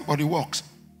long time, but it works.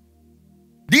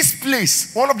 This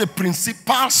place, one of the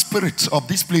principal spirits of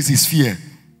this place is fear.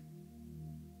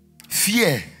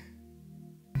 Fear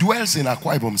dwells in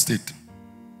Akwa Ibom State.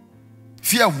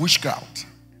 Fear of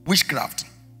witchcraft.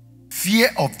 Fear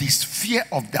of this, fear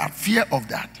of that, fear of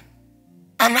that.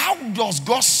 And how does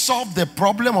God solve the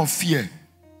problem of fear?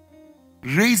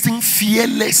 Raising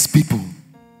fearless people.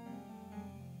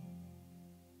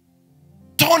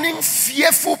 Turning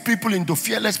fearful people into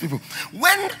fearless people.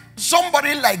 When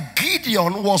somebody like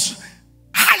Gideon was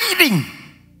hiding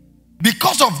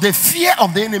because of the fear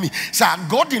of the enemy, so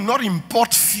God did not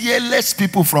import fearless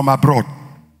people from abroad.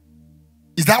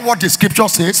 Is that what the scripture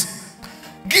says?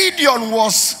 Gideon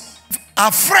was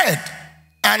afraid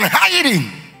and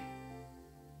hiding.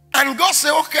 And God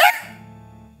said, okay.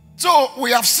 So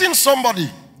we have seen somebody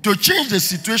to change the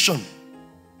situation.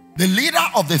 The leader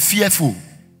of the fearful.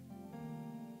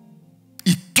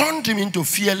 He turned him into a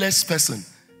fearless person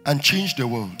and changed the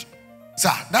world. So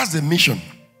that's the mission.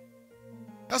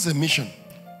 That's the mission.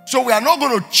 So we are not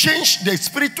going to change the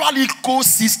spiritual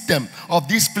ecosystem of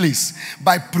this place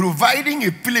by providing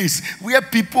a place where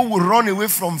people will run away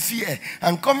from fear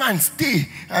and come and stay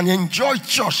and enjoy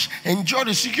church, enjoy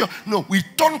the secure. No, we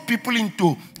turn people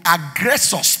into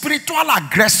aggressors, spiritual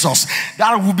aggressors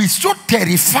that will be so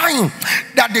terrifying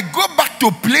that they go back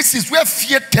to places where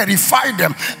fear terrified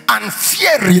them and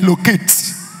fear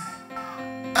relocates.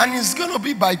 And it's going to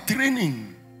be by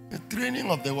training, the training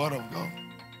of the word of God.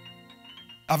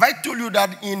 Have I told you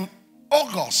that in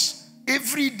August,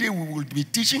 every day we will be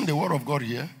teaching the word of God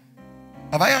here?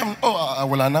 I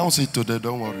will announce it today,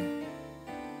 don't worry.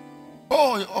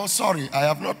 Oh, sorry, I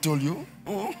have not told you.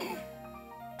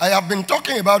 I have been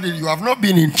talking about it. You have not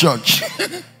been in church.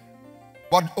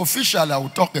 But officially, I will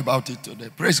talk about it today.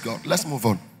 Praise God. Let's move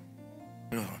on.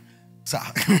 Sir,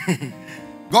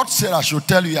 God said I should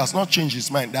tell you he has not changed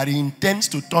his mind, that he intends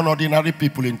to turn ordinary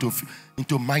people into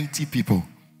mighty people.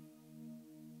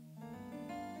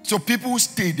 So people who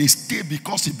stay, they stay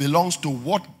because it belongs to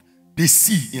what they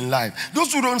see in life.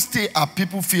 Those who don't stay are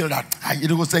people feel that,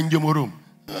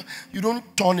 you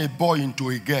don't turn a boy into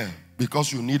a girl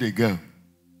because you need a girl.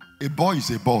 A boy is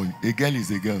a boy. A girl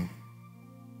is a girl.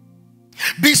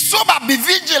 Be sober, be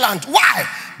vigilant. Why?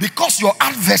 Because your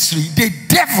adversary, the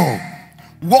devil,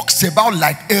 walks about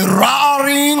like a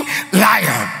roaring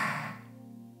lion.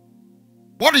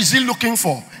 What is he looking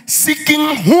for?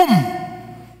 Seeking whom?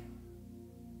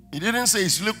 He didn't say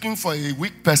he's looking for a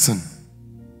weak person,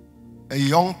 a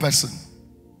young person.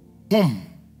 Whom?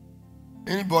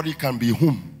 Anybody can be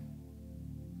whom.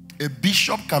 A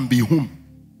bishop can be whom.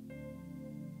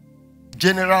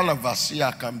 General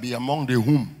overseer can be among the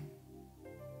whom.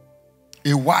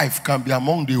 A wife can be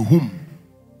among the whom.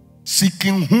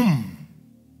 Seeking whom?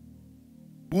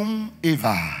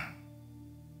 Whomever.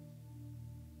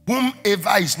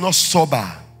 Whomever is not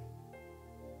sober.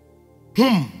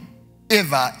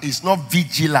 Whomever is not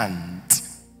vigilant.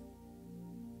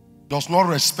 Does not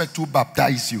respect who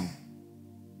baptized you.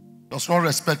 Does not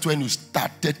respect when you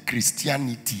started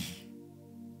Christianity.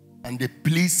 And the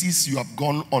places you have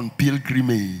gone on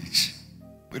pilgrimage.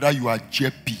 Whether you are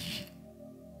JP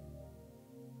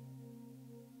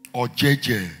or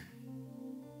JJ.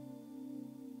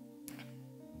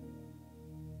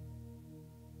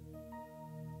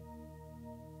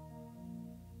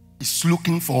 Is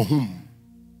looking for whom?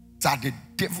 That the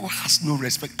devil has no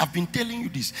respect. I've been telling you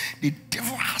this. The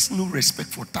devil has no respect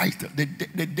for title.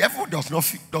 The devil does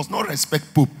not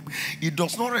respect Pope. He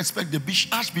does not respect the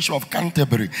Archbishop of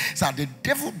Canterbury. So the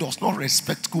devil does not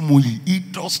respect Kumuyi. He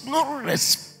does not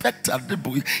respect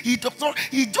Adeboye. He does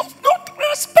not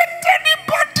respect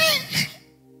anybody.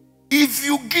 If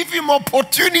you give him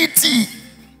opportunity,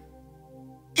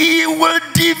 he will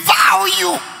devour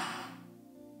you.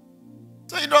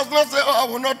 So he does not say, oh,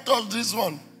 I will not touch this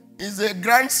one. He's a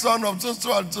grandson of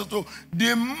so and so.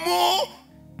 The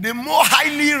more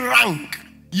highly ranked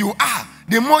you are,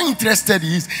 the more interested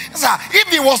he is. Sir, if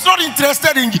he was not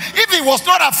interested in, if he was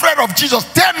not afraid of Jesus,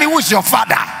 tell me who is your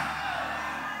father.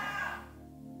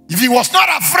 If he was not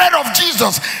afraid of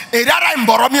Jesus,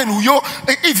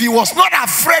 if he was not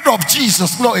afraid of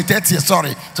Jesus, no,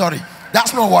 sorry,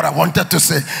 that's not what I wanted to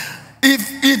say.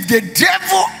 If the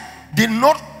devil did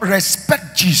not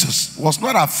respect Jesus, was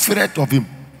not afraid of him,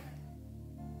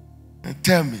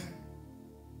 tell me,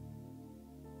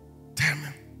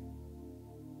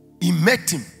 he met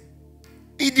him.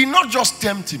 He did not just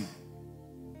tempt him.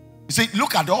 He said,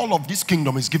 look at all of this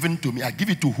kingdom is given to me. I give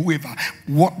it to whoever.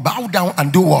 Bow down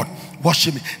and do what?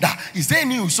 Worship me. Now, is there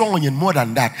any song more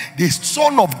than that? The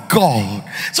Son of God.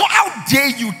 So how dare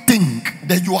you think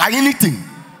that you are anything?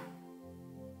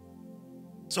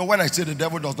 So when I say the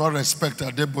devil does not respect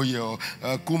Adeboye or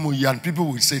Kumuyi, and people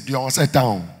will say, do you want to sit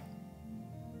down?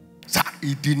 So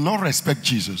he did not respect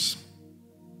Jesus.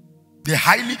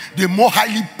 The more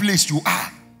highly placed you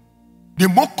are, the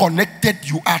more connected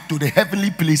you are to the heavenly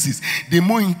places, the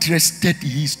more interested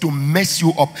he is to mess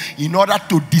you up in order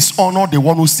to dishonor the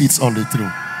one who sits on the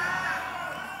throne.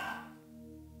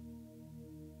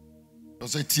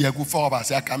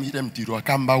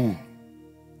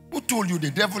 Who told you the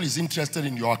devil is interested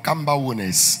in your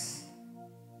Akamba-oness?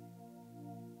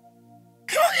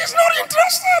 He's not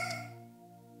interested.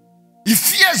 He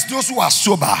fears those who are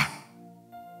sober.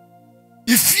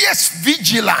 He fears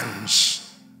vigilance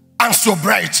and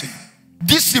sobriety,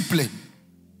 discipline,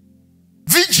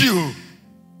 vigil,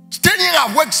 staying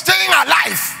awake, staying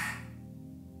alive,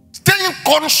 staying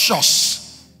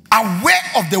conscious, aware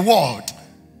of the world,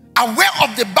 aware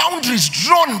of the boundaries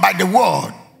drawn by the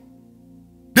world.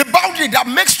 The boundary that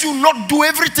makes you not do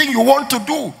everything you want to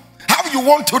do, how you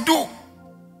want to do.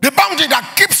 The boundary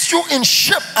that keeps you in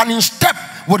shape and in step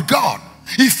with God.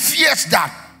 He fears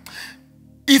that.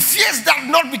 He fears that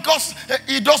not because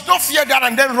he does not fear that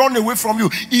and then run away from you.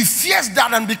 He fears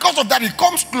that, and because of that he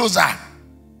comes closer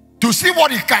to see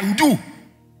what he can do,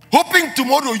 hoping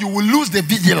tomorrow you will lose the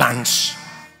vigilance.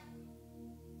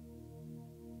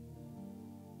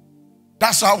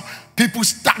 That's how people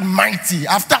start mighty.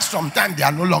 After some time they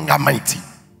are no longer mighty.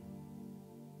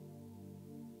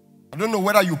 I don't know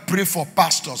whether you pray for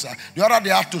pastors. The other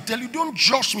day I have to tell you, don't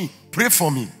judge me, pray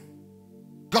for me.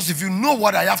 Because if you know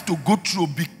what I have to go through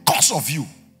because of you,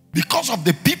 because of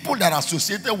the people that are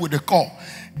associated with the call,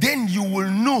 then you will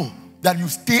know that you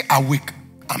stay awake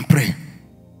and pray.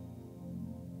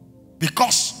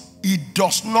 Because he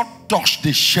does not touch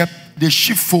the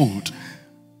sheepfold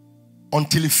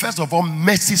until he first of all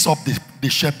messes up the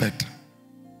shepherd.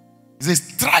 He says,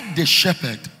 strike the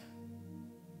shepherd,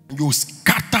 and you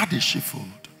scatter the sheepfold.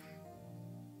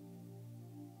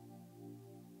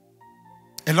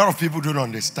 A lot of people don't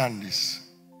understand this.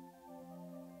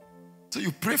 So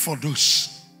you pray for those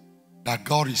that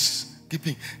God is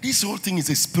keeping. This whole thing is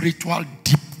a spiritual,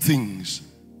 deep things.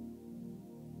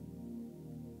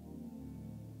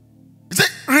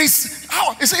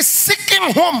 It says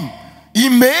seeking whom he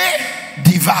may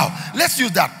devour. Let's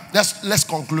use that. Let's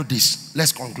conclude this.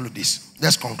 Let's conclude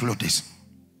this.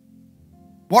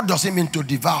 What does it mean to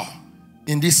devour?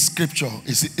 In this scripture,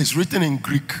 it's written in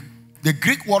Greek. The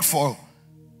Greek word for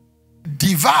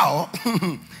devour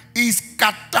is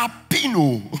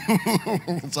katapino.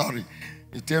 Sorry,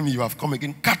 you tell me you have come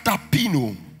again.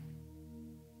 Katapino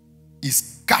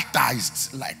is kata,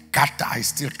 is like kata, is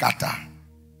still kata.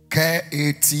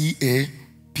 K-A-T-A-P-I-N-O.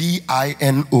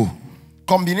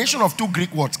 Combination of two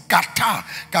Greek words. Kata.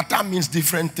 Kata means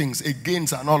different things,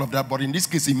 against and all of that, but in this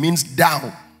case it means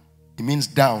down. It means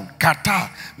down.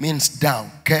 Kata means down.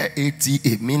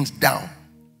 K-A-T-A means down.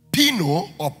 Pino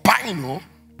or pino,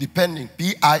 depending,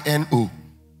 P-I-N-O.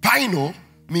 Pino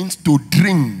means to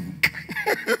drink.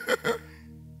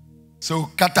 So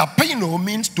katapino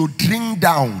means to drink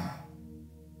down.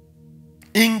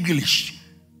 English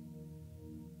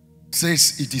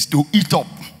says it is to eat up.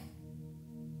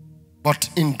 But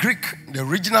in Greek, the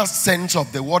original sense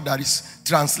of the word that is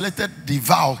translated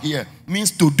devour here means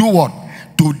to do what?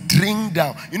 To drink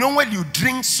down. You know, when you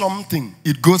drink something,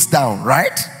 it goes down,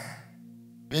 right?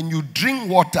 When you drink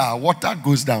water, water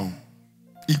goes down.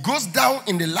 It goes down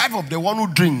in the life of the one who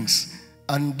drinks.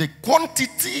 And the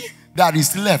quantity that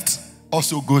is left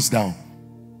also goes down.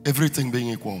 Everything being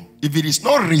equal. If it is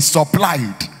not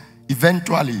resupplied,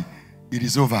 eventually it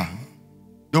is over.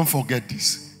 Don't forget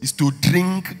this. It's to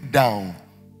drink down.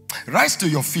 Rise to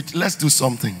your feet. Let's do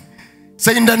something.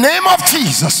 Say, in the name of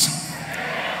Jesus,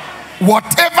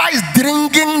 whatever is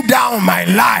drinking down my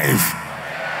life,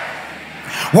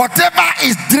 whatever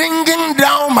is drinking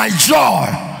down my joy,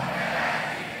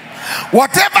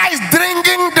 whatever is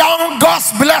drinking down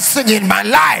God's blessing in my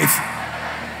life,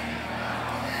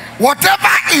 whatever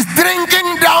is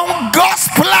drinking down God's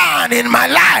plan in my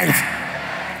life,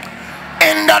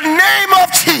 In the name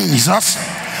of Jesus,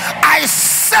 I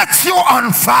set you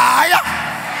on fire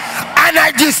and I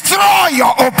destroy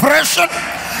your oppression.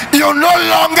 You no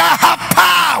longer have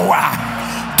power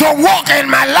to walk in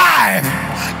my life.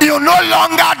 You no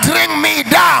longer bring me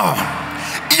down.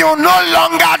 You no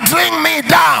longer bring me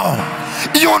down.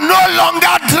 You no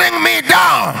longer bring me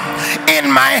down in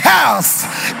my health,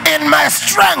 in my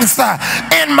strength,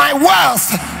 in my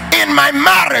wealth, in my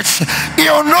marriage.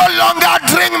 You no longer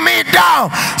bring me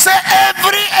down. Say,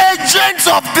 every agent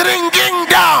of bringing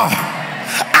down,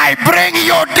 I bring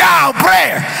you down.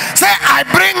 Pray. Say, I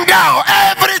bring down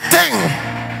everything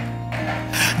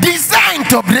designed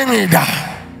to bring me down.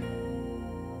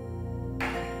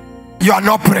 You are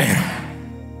not praying.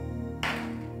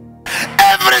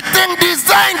 Everything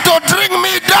designed to bring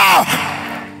me down,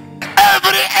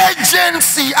 every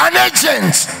agency and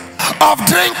agent of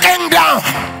drinking down,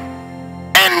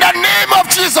 in the name of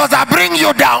Jesus, I bring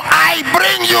you down. I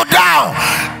bring you down.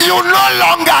 You no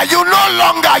longer, you no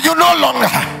longer, you no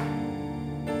longer.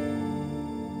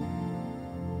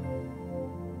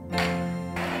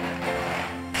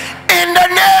 In the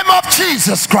name of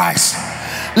Jesus Christ,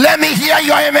 let me hear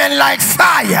your amen like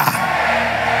fire.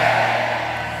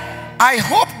 I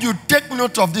hope you take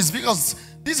note of this, because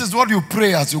this is what you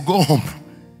pray as you go home.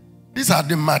 These are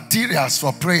the materials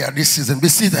for prayer this season. Be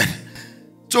seated.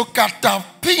 So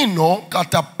katapino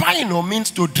means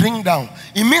to drink down.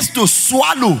 It means to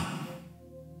swallow.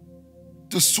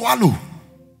 To swallow.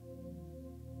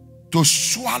 To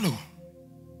swallow.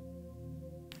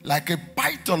 Like a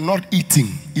python not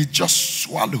eating, it just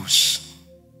swallows.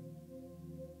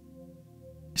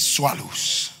 It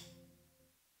swallows.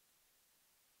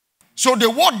 So the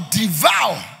word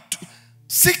devour,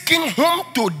 seeking whom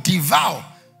to devour,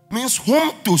 means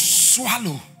whom to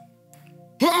swallow,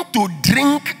 whom to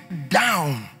drink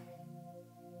down,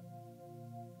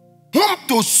 whom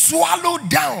to swallow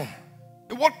down.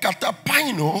 The word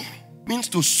katapino means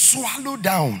to swallow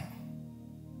down.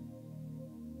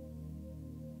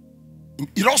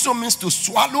 It also means to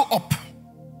swallow up.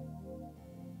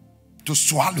 To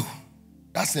swallow.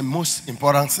 That's the most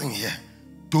important thing here.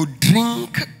 To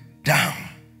drink down.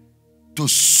 To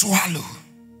swallow.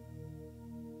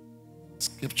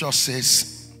 Scripture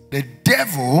says, the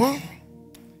devil,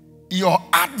 your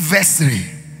adversary.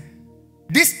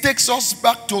 This takes us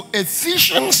back to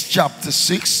Ephesians chapter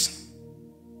 6.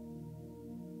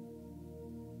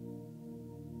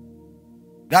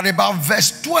 That about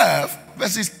verse 12,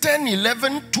 verses 10,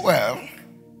 11, 12,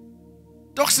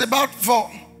 talks about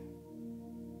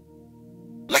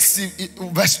let's see,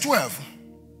 verse 12.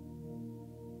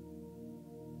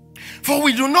 For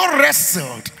we do not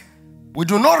wrestle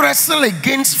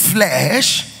against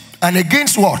flesh and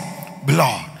against what?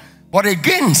 Blood. But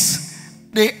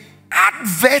against the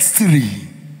adversary,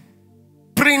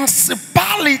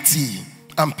 principality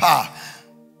and power.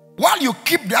 While you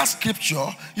keep that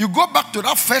scripture, you go back to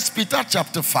that 1 Peter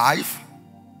chapter 5,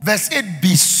 verse 8,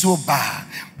 be sober,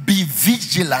 be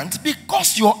vigilant,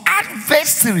 because your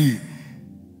adversary,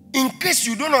 in case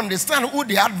you don't understand who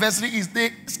the adversary is, the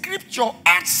scripture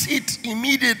adds it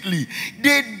immediately.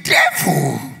 The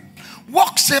devil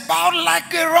walks about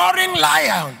like a roaring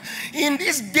lion. In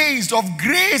these days of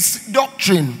grace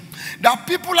doctrine, that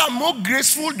people are more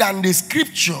graceful than the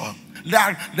scripture,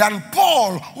 than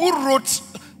Paul, who wrote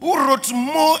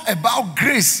more about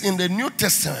grace in the New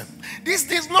Testament. These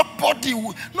days,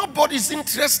 nobody's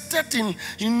interested in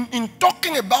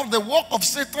talking about the work of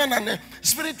Satan and the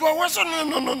spiritual world. So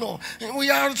no. We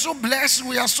are so blessed,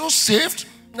 we are so saved,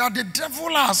 that the devil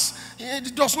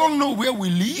does not know where we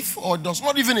live or does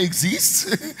not even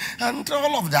exist. And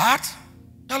all of that.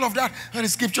 And the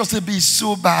scripture says, be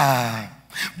sober.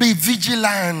 Be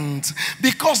vigilant,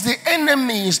 because the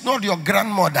enemy is not your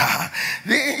grandmother.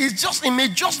 It may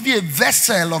just be a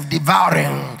vessel of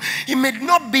devouring. It may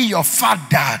not be your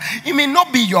father. It may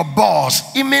not be your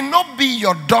boss. It may not be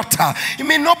your daughter. It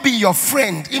may not be your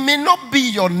friend. It may not be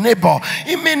your neighbor.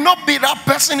 It may not be that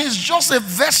person. It's just a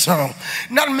vessel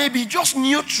that may be just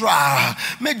neutral,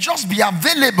 may just be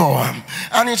available,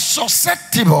 and it's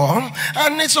susceptible.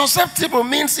 And it's susceptible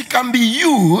means it can be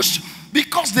used.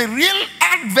 Because the real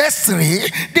adversary,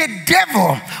 the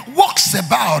devil, walks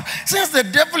about. Since the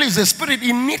devil is a spirit,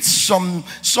 he needs some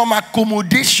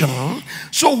accommodation.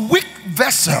 So weak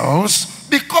vessels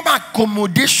become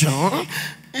accommodation.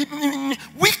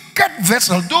 Wicked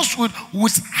vessels, those with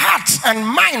hearts and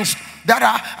minds that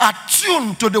are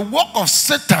attuned to the work of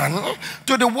Satan,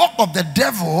 to the work of the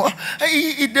devil,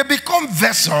 they become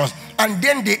vessels. And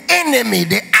then the enemy,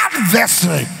 the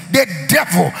adversary, the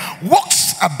devil,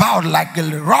 walks about like a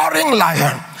roaring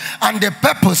lion. And the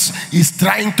purpose is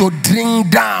trying to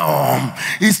drink down.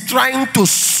 He's trying to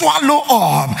swallow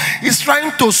up. He's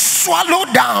trying to swallow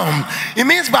down. It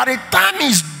means by the time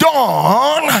he's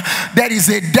done, there is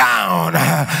a down.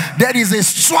 There is a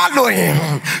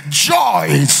swallowing.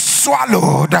 Joy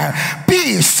swallowed.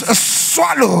 Peace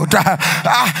swallowed.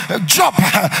 Job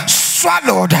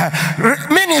swallowed.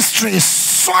 Ministry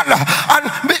swallowed. And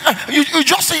you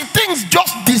just see things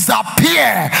just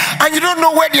disappear. And you don't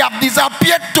know where they have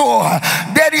disappeared to.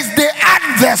 There is the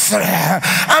adversary.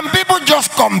 And people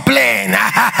just complain.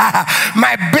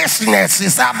 My business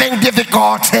is having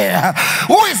difficulty.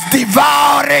 Who is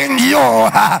devouring you?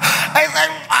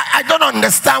 I don't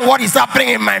understand what is happening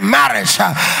in my marriage.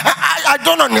 I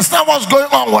don't understand what's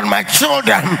going on with my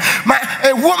children.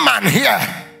 A woman here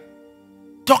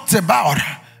talked about,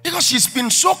 because she's been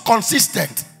so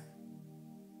consistent.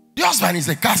 The husband is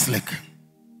a Catholic.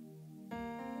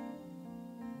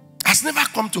 Has never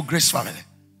come to Grace Family.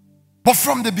 But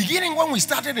from the beginning, when we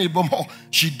started in Ibomo,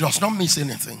 she does not miss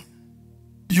anything.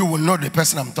 You will know the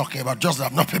person I'm talking about, just that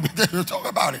I've not permitted to talk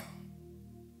about it.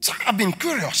 So I've been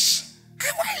curious.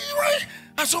 Why?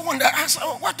 I so wonder,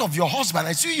 what of your husband?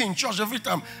 I see you in church every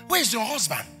time. Where is your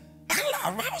husband?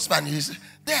 My husband is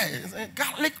there. He's a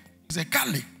Catholic. He's a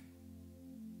Catholic.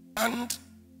 And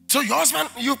so your husband,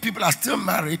 you people are still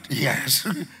married? Yes.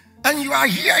 And you are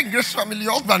here in Grace Family.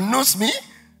 Your husband knows me.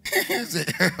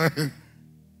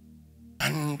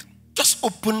 And just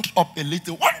opened up a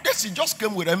little. One day she just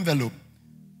came with an envelope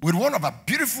with one of her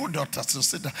beautiful daughters to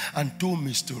sit down and told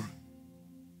me a story.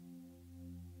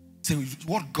 Say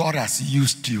what God has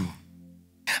used you.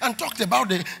 And talked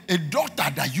about a daughter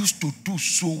that used to do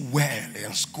so well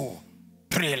in school.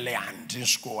 Brilliant in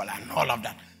school and all of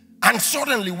that. And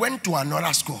suddenly went to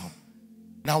another school.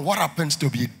 Now what happens to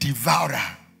be a devourer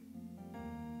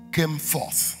came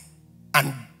forth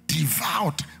and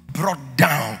devoured, brought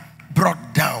down.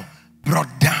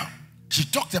 She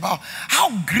talked about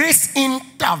how grace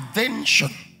intervention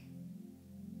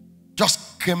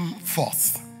just came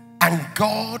forth and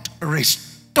God restored.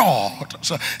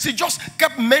 So she just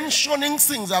kept mentioning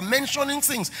things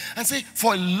and say,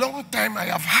 for a long time I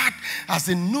have had as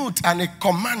a note and a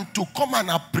command to come and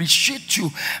appreciate you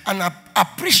and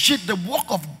appreciate the work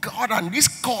of God and this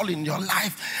call in your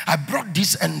life. I brought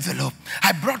this envelope.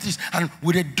 I brought this, and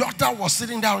with a daughter was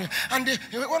sitting down, and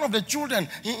one of the children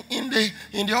in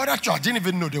the other church didn't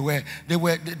even know there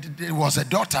was a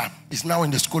daughter. Is now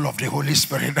in the school of the Holy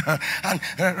Spirit and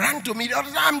ran to me the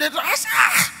other time.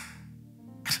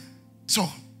 So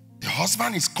the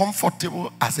husband is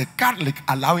comfortable as a Catholic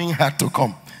allowing her to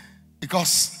come,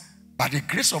 because by the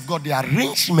grace of God, the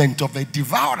arrangement of a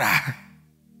devourer,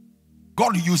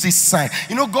 God uses sign.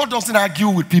 You know, God doesn't argue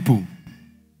with people.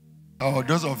 Oh,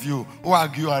 those of you who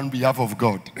argue on behalf of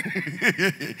God.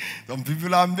 Some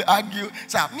people argue.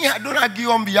 So me, I don't argue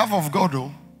on behalf of God.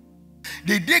 Oh.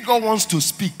 The day God wants to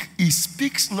speak, He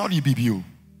speaks, not Ibibio.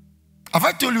 Have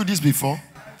I told you this before?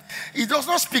 He does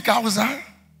not speak Hausa.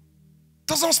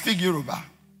 Doesn't speak Yoruba.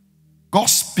 God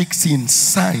speaks in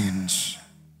signs,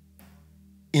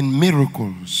 in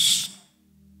miracles,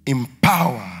 in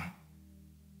power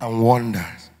and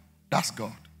wonders. That's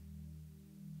God.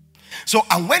 So,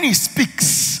 and when He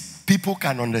speaks, people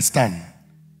can understand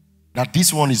that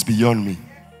this one is beyond me.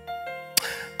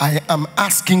 I am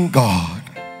asking God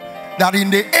that in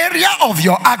the area of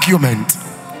your argument,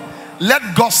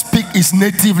 let God speak His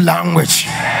native language.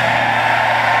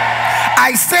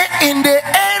 I say in the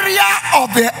area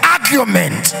of the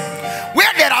argument,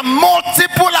 where there are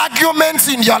multiple arguments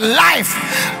in your life,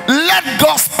 let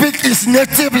God speak His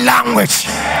native language.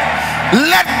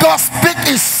 Let God speak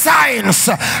His signs.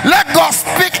 Let God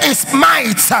speak His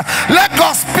might. Let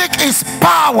God speak His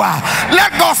power.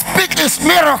 Let God speak His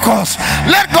miracles.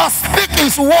 Let God speak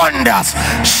His wonders.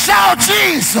 Shout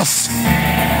Jesus.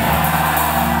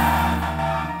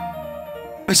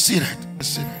 Be seated. Be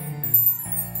seated.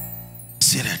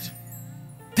 Seated.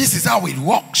 This is how it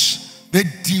works. The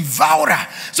devourer.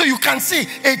 So you can see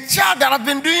a child that has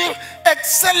been doing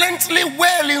excellently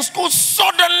well in school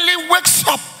suddenly wakes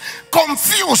up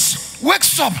confused,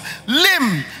 wakes up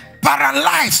lame,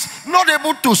 paralyzed, not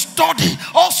able to study,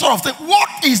 all sorts of things.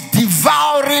 What is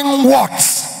devouring what?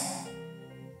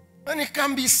 And it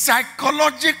can be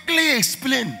psychologically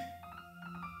explained.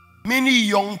 Many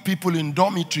young people in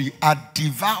dormitory are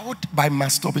devoured by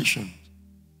masturbation.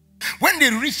 When they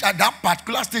reach at that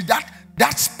particular stage,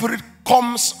 that spirit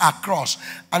comes across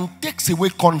and takes away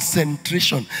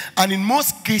concentration. And in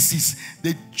most cases,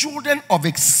 the children of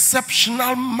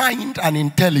exceptional mind and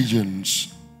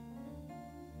intelligence.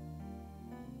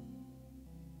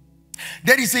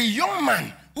 There is a young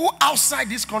man who outside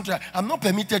this country, I'm not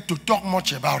permitted to talk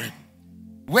much about it,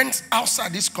 went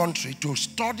outside this country to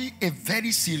study a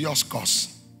very serious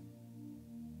course.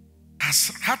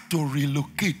 Has had to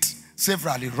relocate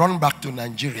severally, run back to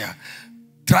Nigeria,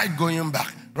 tried going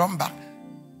back, run back.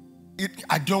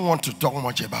 I don't want to talk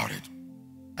much about it.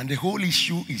 And the whole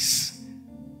issue is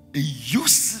a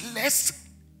useless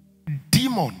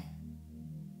demon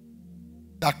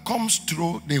that comes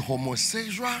through the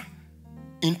homosexual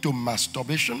into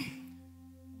masturbation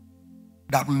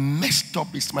that messed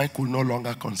up his mind, could no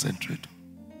longer concentrate.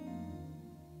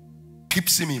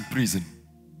 Keeps him in prison.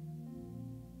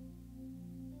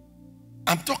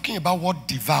 I'm talking about what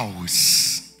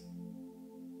devours.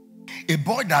 A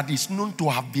boy that is known to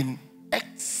have been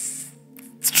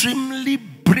extremely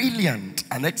brilliant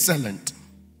and excellent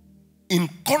in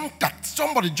contact.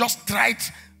 Somebody just tried,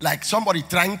 like somebody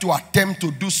trying to attempt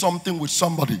to do something with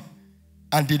somebody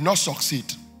and did not succeed.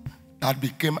 That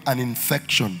became an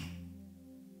infection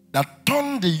that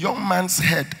turned the young man's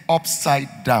head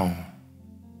upside down.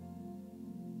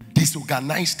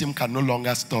 Disorganized him, can no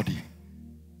longer study.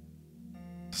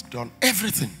 He's done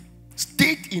everything.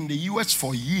 Stayed in the US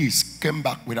for years, came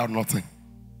back without nothing.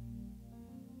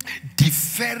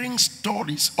 Deferring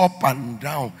stories up and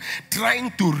down,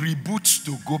 trying to reboot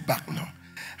to go back now.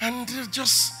 And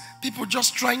just people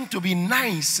just trying to be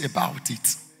nice about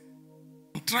it.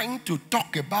 Trying to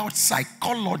talk about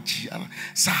psychology. And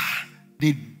sir,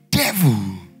 the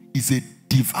devil is a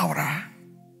devourer.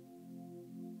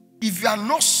 If you are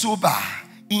not sober,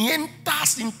 he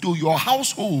enters into your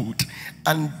household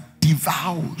and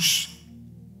devours.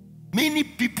 Many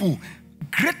people,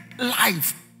 great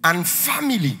life and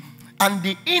family, and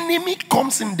the enemy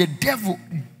comes in, the devil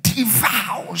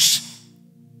devours.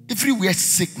 Everywhere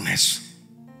sickness.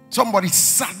 Somebody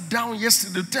sat down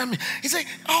yesterday to tell me, he said,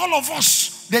 all of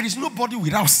us, there is nobody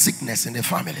without sickness in the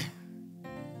family.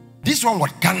 This one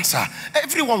with cancer,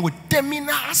 everyone with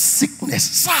terminal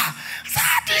sickness. Sir,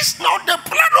 that is not the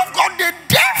plan of God. The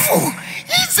devil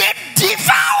is a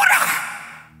devourer.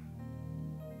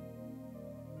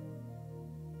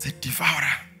 It's a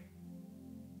devourer.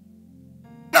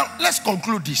 Now, let's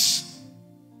conclude this.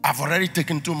 I've already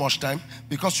taken too much time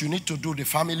because you need to do the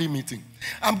family meeting.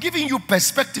 I'm giving you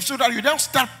perspective so that you don't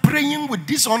start praying with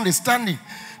this understanding.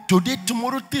 Today,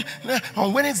 tomorrow,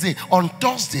 on Wednesday, on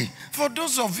Thursday. For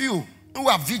those of you who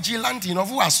are vigilant enough,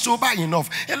 who are sober enough,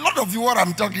 a lot of you, what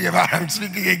I'm talking about, I'm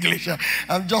speaking English.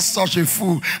 I'm just such a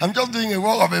fool. I'm just doing a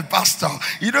work of a pastor.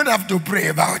 You don't have to pray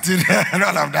about it and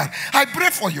all of that. I pray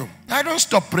for you. I don't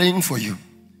stop praying for you.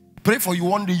 Pray for you,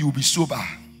 one day you'll be sober.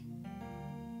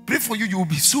 Pray for you, you will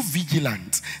be so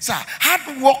vigilant. Sir,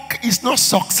 hard work is not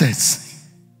success.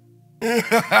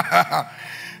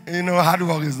 You know, hard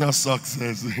work is not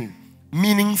success.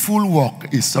 Meaningful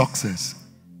work is success.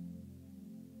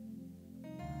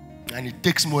 And it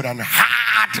takes more than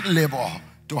hard labor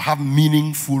to have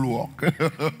meaningful work.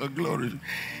 Glory.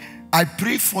 I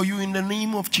pray for you in the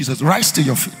name of Jesus. Rise to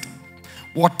your feet.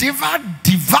 Whatever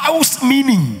devours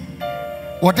meaning,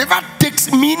 whatever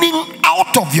takes meaning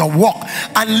out of your work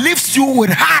and leaves you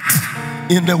with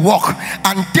heart in the work,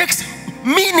 and takes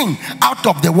meaning out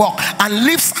of the work and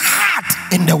leaves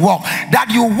heart in the work, that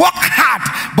you work hard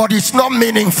but it's not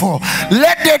meaningful,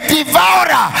 let the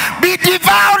devourer be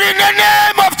devoured in the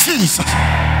name of Jesus.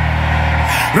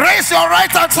 Raise your right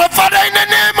hand, say, Father, in the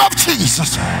name of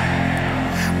Jesus,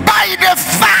 by the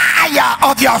fire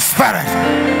of your spirit,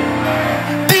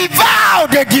 devour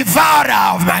the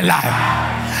devourer of my life.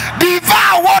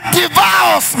 Devour what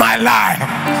devours my life.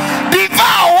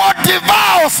 Devour what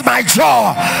devours my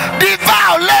joy.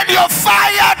 Devour, let your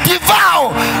fire devour.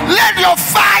 Let your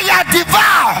fire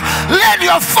devour. Let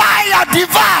your fire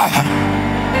devour.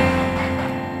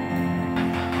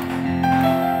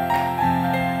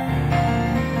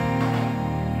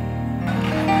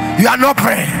 You are not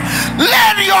praying.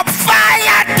 Let your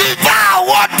fire devour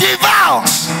what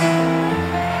devours.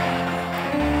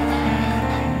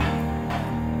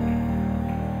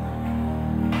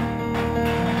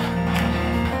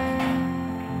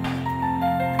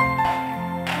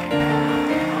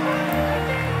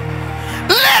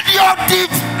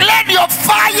 Let your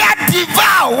fire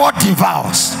devour what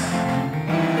devours.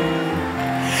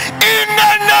 In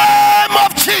the name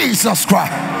of Jesus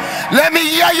Christ. Let me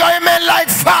hear your amen like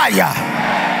fire.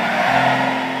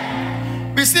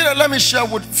 Be seated. Let me share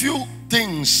with few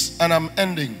things, and I'm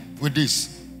ending with this.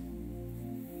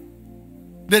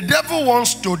 The devil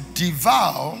wants to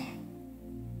devour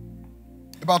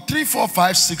about 3, 4,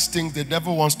 5, 6 things the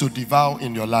devil wants to devour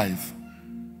in your life.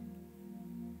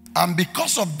 And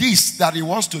because of this that he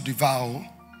wants to devour,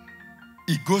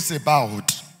 he goes about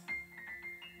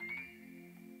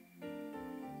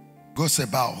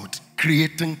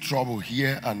creating trouble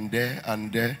here and there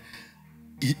and there.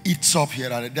 He eats up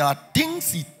here and there. There are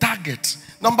things he targets.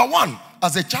 Number one,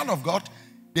 as a child of God,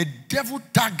 the devil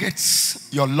targets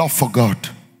your love for God.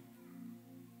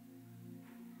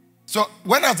 So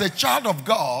when as a child of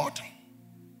God,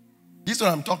 this is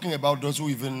what I'm talking about, those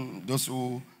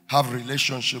who have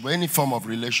relationship, any form of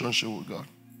relationship with God.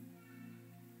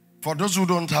 For those who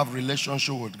don't have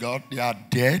relationship with God, they are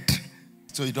dead.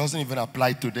 So it doesn't even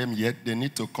apply to them yet. They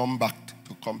need to come back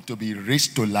to be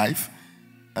raised to life.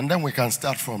 And then we can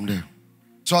start from there.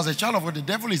 So as a child of God, the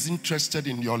devil is interested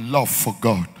in your love for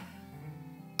God.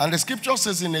 And the scripture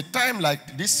says in a time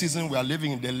like this season we are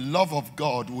living in, the love of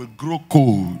God will grow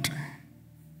cold.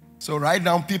 So right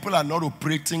now, people are not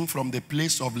operating from the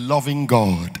place of loving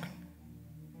God.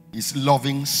 It's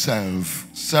loving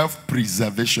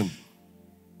self-preservation.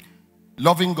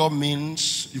 Loving God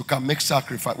means you can make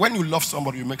sacrifice. When you love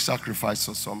somebody, you make sacrifice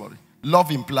for somebody. Love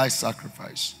implies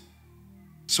sacrifice.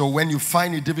 So when you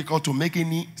find it difficult to make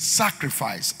any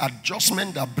sacrifice,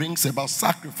 adjustment that brings about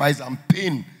sacrifice and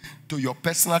pain to your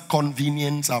personal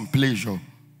convenience and pleasure,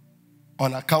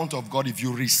 on account of God, if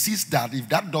you resist that, if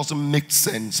that doesn't make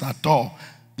sense at all,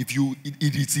 if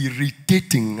it is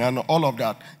irritating and all of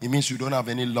that, it means you don't have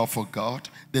any love for God.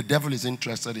 The devil is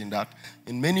interested in that.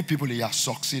 In many people, he has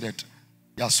succeeded.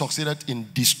 He has succeeded in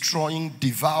destroying,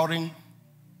 devouring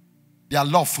their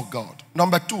love for God.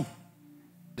 Number two,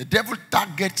 the devil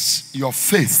targets your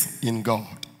faith in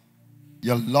God.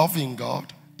 Your love in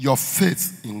God, your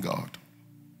faith in God.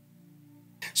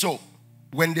 So,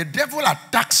 when the devil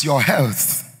attacks your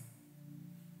health,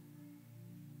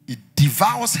 it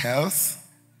devours health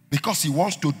because he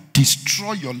wants to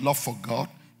destroy your love for God,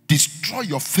 destroy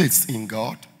your faith in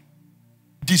God,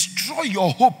 destroy your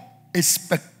hope,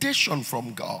 expectation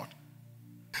from God.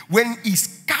 When he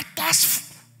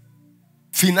scatters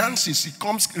finances, it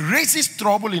raises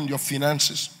trouble in your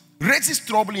finances, raises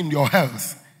trouble in your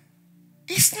health.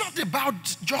 It's not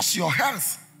about just your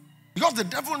health. Because the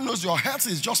devil knows your health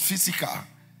is just physical.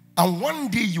 And one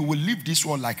day you will leave this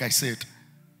world, like I said.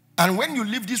 And when you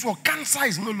leave this world, cancer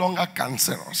is no longer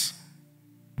cancerous.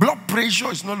 Blood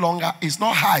pressure is not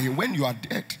high when you are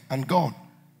dead and gone.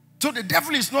 So the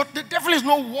devil is not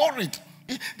worried.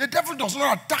 The devil does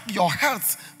not attack your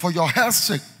health for your health's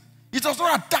sake. He does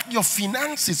not attack your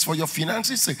finances for your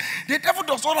finances' sake. The devil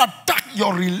does not attack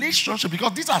your relationship,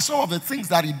 because these are some of the things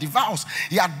that he devours.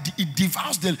 He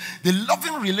devours the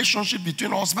loving relationship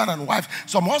between husband and wife.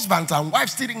 Some husbands and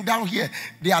wives sitting down here,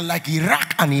 they are like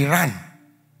Iraq and Iran.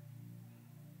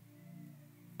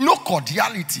 No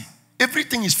cordiality.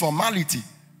 Everything is formality.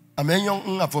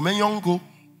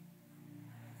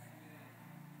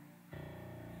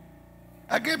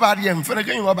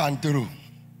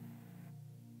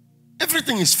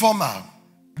 Everything is formal.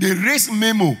 They raise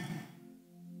memo.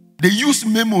 They use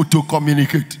memo to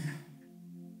communicate.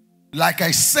 Like I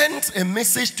sent a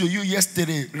message to you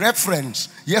yesterday, reference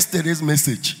yesterday's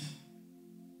message.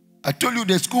 I told you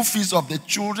the school fees of the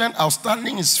children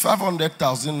outstanding is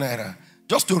 500,000 naira.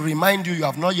 Just to remind you, you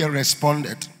have not yet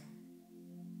responded.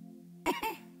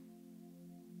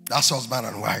 That's husband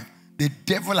and wife. The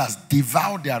devil has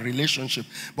devoured their relationship,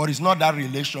 but it's not that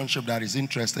relationship that is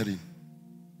interested in.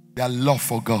 Their love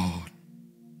for God,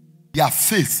 their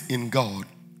faith in God,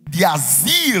 their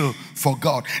zeal for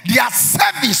God, their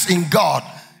service in God,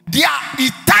 their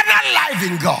eternal life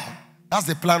in God. That's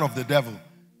the plan of the devil.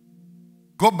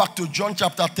 Go back to John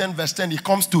chapter 10 verse 10. He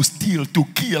comes to steal, to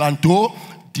kill, and to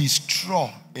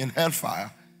destroy in hellfire.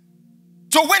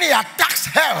 So when he attacks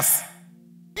health,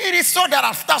 it is so that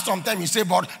after some time you say,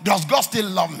 but does God still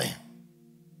love me?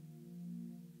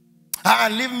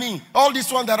 And leave me. All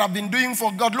this one that I've been doing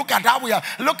for God. Look at how we are.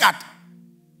 Look at,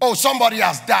 oh, somebody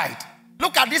has died.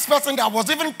 Look at this person that was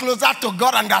even closer to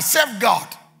God and that served God.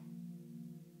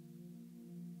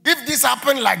 If this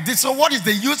happened like this, so what is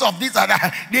the use of this and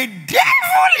that? The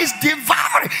devil is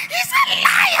devouring. He's a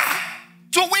liar.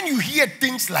 So when you hear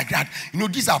things like that, you know,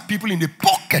 these are people in the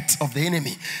pocket of the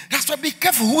enemy. That's why be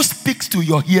careful who speaks to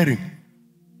your hearing.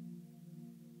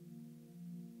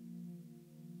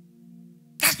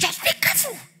 Just be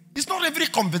careful. It's not every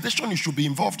conversation you should be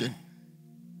involved in.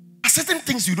 There are certain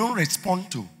things you don't respond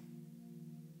to.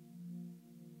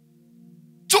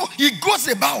 So he goes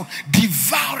about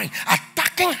devouring,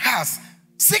 attacking health,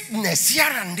 sickness here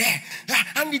and there,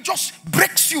 and it just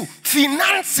breaks you.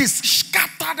 Finances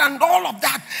scattered and all of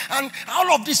that, and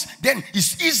all of this. Then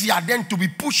it's easier then to be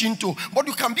pushed into. But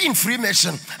you can be in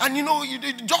Freemason, and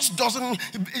it just doesn't.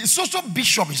 It's also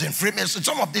bishop is in Freemason.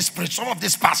 Some of these priests, some of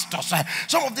these pastors,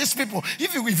 some of these people.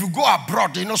 If you go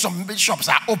abroad, some bishops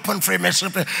are open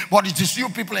Freemason, but it is you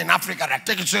people in Africa that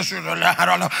take it seriously and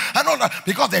all that,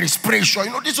 because there is pressure.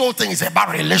 This whole thing is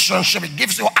about relationship. It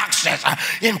gives you access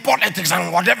in politics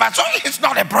and whatever, so it's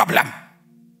not a problem.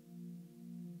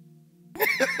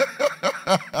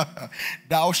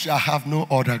 Thou shalt have no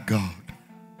other God.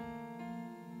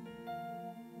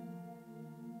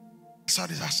 So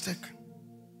this at stake.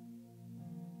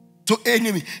 So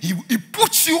enemy, he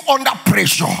puts you under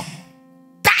pressure.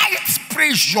 Tight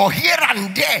pressure here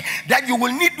and there that you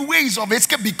will need ways of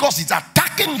escape, because it's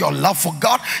attacking your love for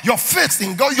God, your faith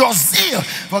in God, your zeal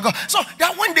for God. So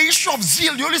that when the issue of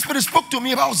zeal, the Holy Spirit spoke to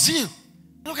me about zeal.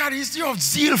 Look at the issue of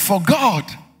zeal for God.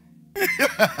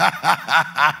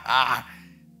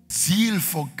 Zeal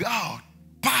for God,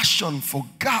 passion for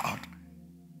God,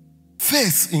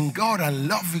 faith in God and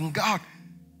love in God.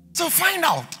 So find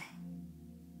out,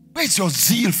 where's your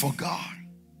zeal for God?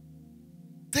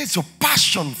 There's your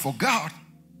passion for God.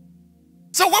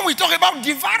 So when we talk about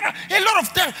devourer, a lot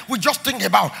of times we just think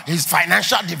about his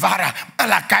financial devourer.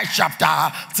 Malachi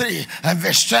chapter 3 and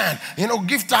verse 10.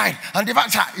 Give tithe and devour.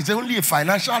 It's only a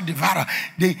financial devourer.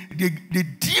 The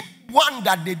deep one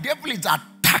that the devil is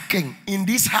attacking in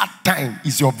this hard time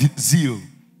is your zeal.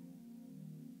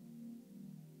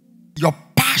 Your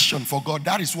passion for God.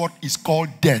 That is what is called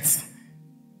death.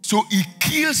 So it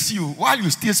kills you while you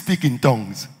still speak in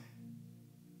tongues.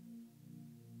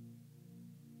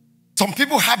 Some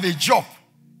people have a job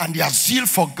and their zeal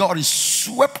for God is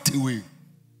swept away.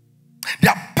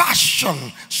 Their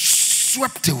passion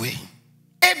swept away.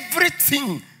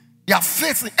 Everything, their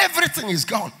faith, everything is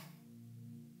gone.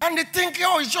 And they think,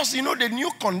 it's just, the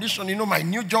new condition, my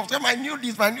new job, my new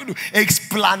this, my new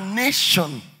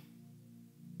explanation.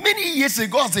 Many years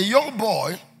ago, as a young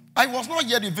boy, I was not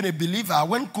yet even a believer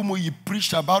when Kumuyi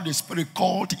preached about the spirit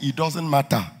called It Doesn't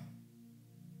Matter.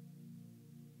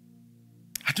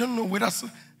 I don't know whether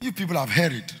you people have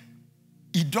heard it.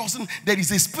 There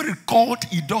is a spirit called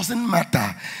It Doesn't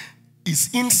Matter. It's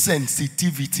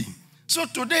insensitivity. So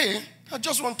today, I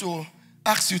just want to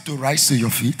ask you to rise to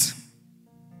your feet.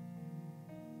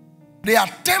 The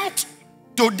attempt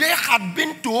today had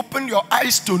been to open your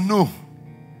eyes to know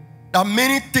that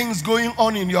many things going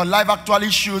on in your life actually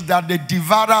shows that the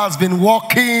devourer has been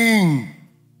working.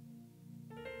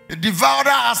 The devourer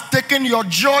has taken your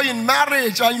joy in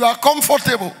marriage and you are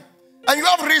comfortable. And you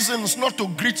have reasons not to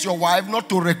greet your wife, not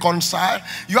to reconcile.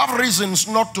 You have reasons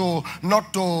you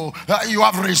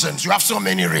have reasons. You have so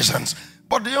many reasons.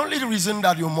 But the only reason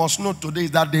that you must know today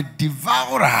is that the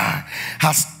devourer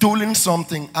has stolen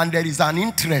something, and there is an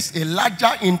interest, a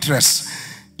larger interest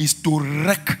is to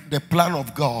wreck the plan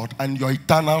of God and your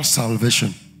eternal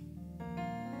salvation.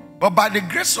 But by the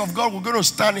grace of God, we're going to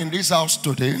stand in this house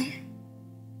today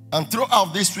and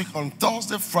throughout this week on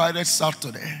Thursday, Friday,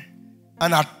 Saturday,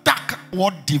 and attack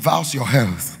what devours your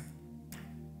health.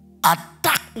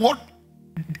 Attack what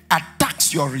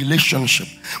attacks your relationship.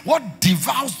 What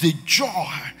devours the joy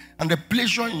and the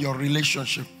pleasure in your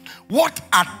relationship. What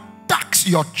attacks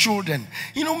your children.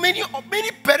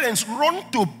 Many parents run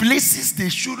to places they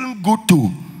shouldn't go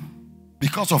to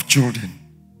because of children.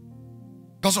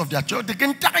 Because of their children. They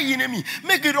can tell the enemy,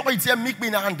 make it right here, make me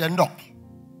now and then knock.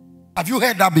 Have you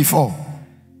heard that before?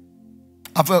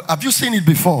 Have you seen it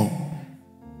before?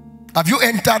 Have you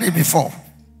entered it before?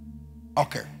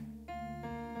 Okay.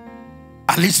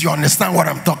 At least you understand what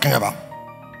I'm talking about.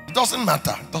 It doesn't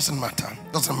matter. It doesn't matter.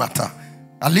 It doesn't matter.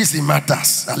 At least it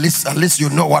matters. At least you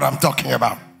know what I'm talking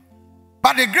about.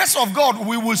 By the grace of God,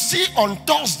 we will see on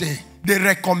Thursday the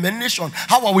recommendation.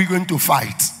 How are we going to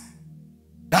fight?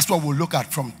 That's what we'll look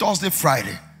at from Thursday,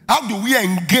 Friday. How do we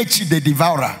engage the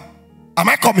devourer? Am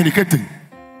I communicating?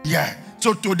 Yeah.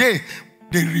 So today,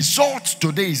 the result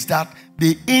today is that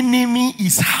the enemy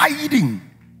is hiding,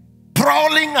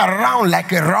 prowling around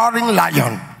like a roaring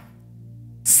lion,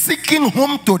 seeking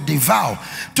whom to devour.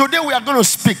 Today we are going to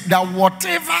speak that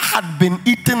whatever had been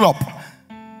eaten up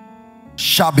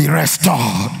shall be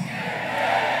restored.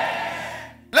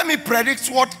 Let me predict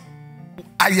what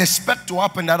I expect to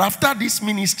happen, that after this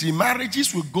ministry,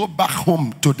 marriages will go back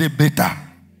home today better.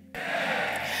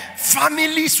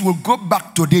 Families will go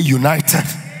back today united.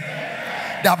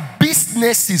 That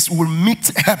businesses will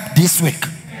meet help this week.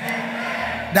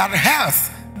 That health,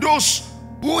 those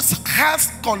whose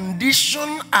health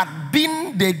condition had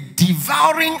been the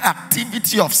devouring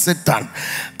activity of Satan.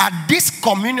 At this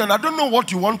communion, I don't know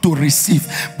what you want to receive,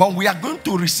 but we are going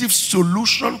to receive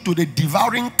solution to the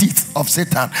devouring teeth of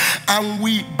Satan. And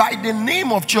we, by the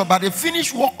name of Jesus, by the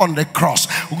finished work on the cross,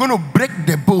 we're going to break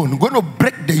the bone, we're going to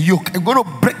break the yoke, we're going to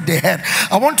break the head.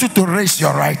 I want you to raise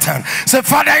your right hand. Say,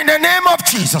 Father, in the name of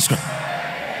Jesus,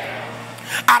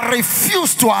 I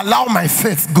refuse to allow my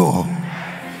faith go.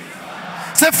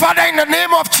 Say, Father, in the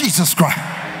name of Jesus Christ,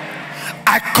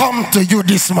 I come to you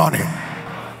this morning.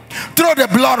 Through the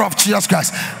blood of Jesus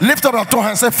Christ, lift up your two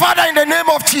hands. Say, Father, in the name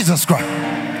of Jesus Christ,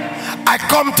 I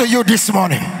come to you this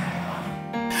morning.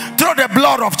 Through the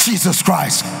blood of Jesus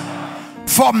Christ,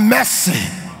 for mercy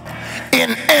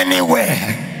in any way.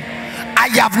 I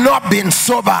have not been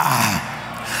sober.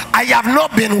 I have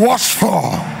not been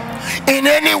watchful. In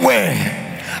any way,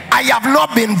 I have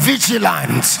not been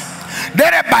vigilant.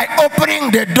 Thereby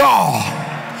opening the door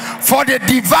for the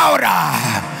devourer.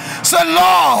 So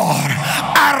Lord,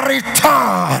 I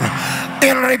return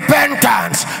in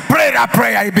repentance. Pray that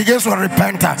prayer. It begins with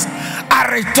repentance. I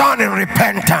return in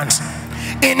repentance.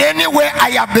 In any way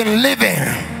I have been living,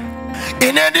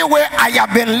 in any way I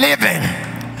have been living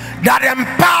that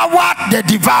empowered the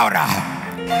devourer,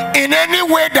 in any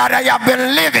way that I have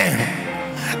been living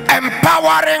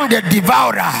empowering the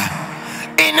devourer,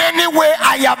 in any way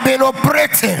I have been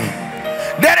operating,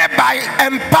 thereby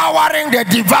empowering the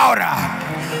devourer,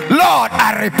 Lord,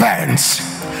 I repent.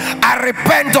 I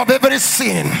repent of every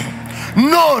sin,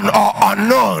 known or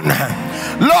unknown.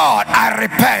 Lord, I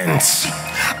repent.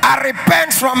 I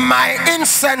repent from my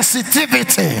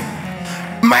insensitivity,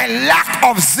 my lack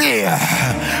of zeal,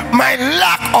 my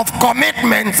lack of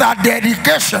commitment and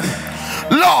dedication.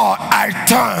 Lord, I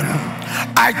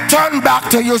turn back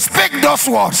to you. Speak those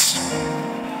words.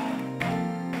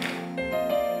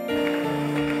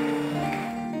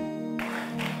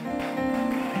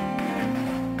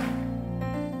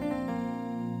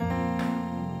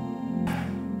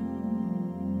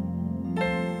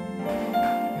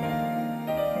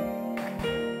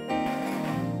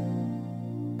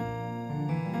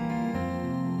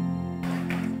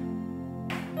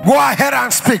 Go ahead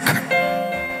and speak.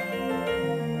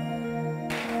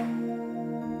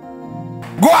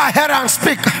 Go ahead and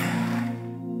speak.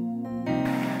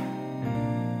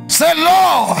 Say,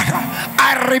 Lord,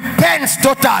 I repent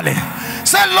totally.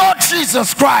 Say, Lord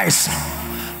Jesus Christ.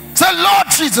 Say, Lord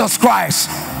Jesus Christ,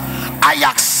 I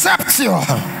accept you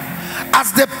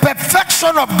as the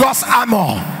perfection of God's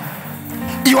armor.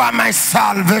 You are my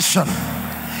salvation.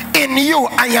 In you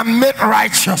I am made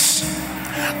righteous.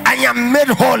 I am made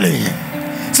holy.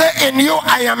 Say, in you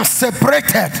I am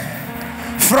separated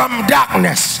from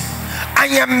darkness. I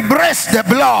embrace the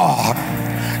blood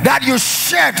that you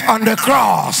shed on the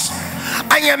cross.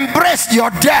 I embrace your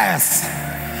death,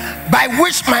 by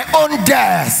which my own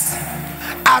death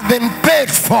has been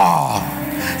paid for.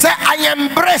 Say, I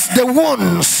embrace the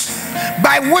wounds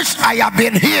by which I have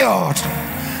been healed.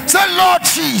 Say, Lord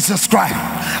Jesus Christ,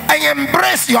 I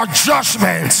embrace your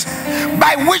judgments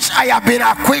by which I have been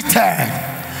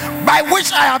acquitted, by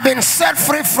which I have been set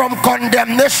free from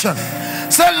condemnation.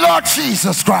 Say, Lord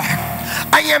Jesus Christ,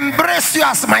 I embrace you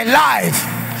as my life.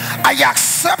 I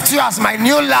accept you as my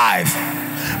new life,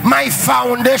 my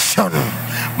foundation,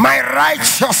 my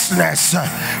righteousness,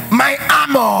 my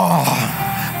armor,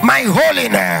 my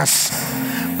holiness,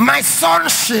 my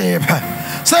sonship.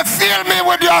 Say, fill me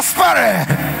with your spirit.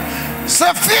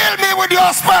 Say, fill me with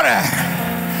your spirit.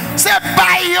 Say,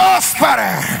 by your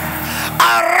spirit,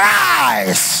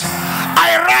 arise.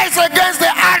 I rise against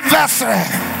the adversary,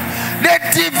 the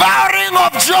devouring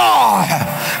of joy,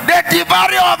 the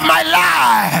devouring of my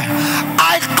life.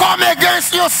 I come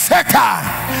against you, Satan,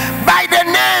 by the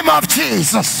name of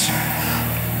Jesus.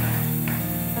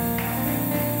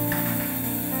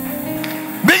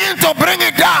 Begin to bring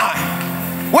it down,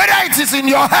 whether it is in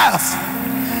your health.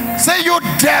 Say, you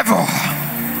devil,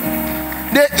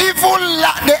 the evil,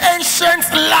 the ancient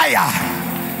liar,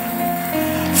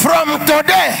 from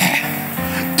today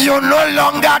you no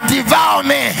longer devour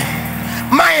me.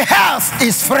 My health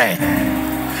is free,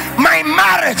 my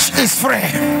marriage is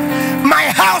free, my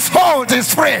household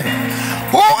is free.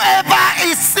 Whoever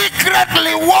is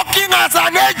secretly working as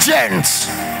an agent,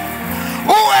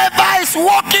 whoever is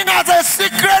working as a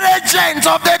secret agent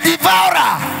of the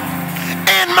devourer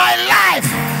in my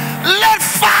life, let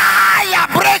fire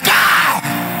break out.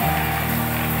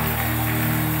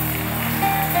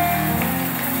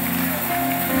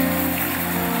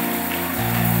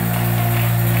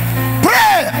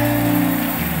 Pray.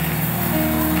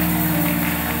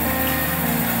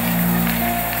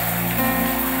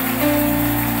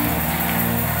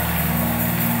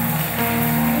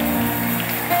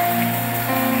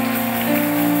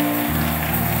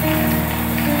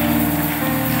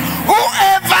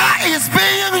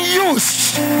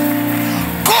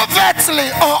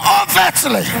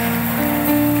 covertly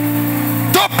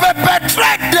to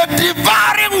perpetrate the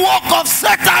devouring work of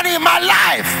Satan in my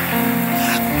life,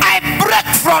 I break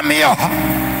from you.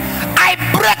 I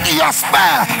break your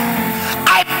spell.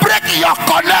 I break your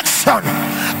connection.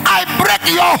 I break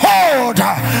your hold.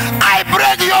 I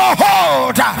break your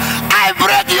hold. I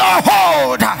break your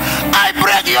hold. I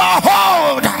break your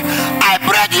hold. I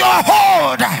break your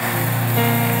hold.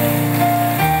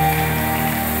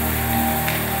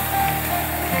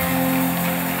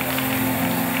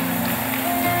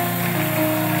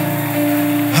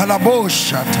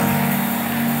 Halaboshata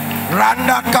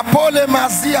Randa Kapole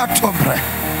Mazia Tobre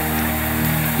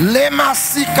Lema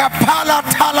Sikapala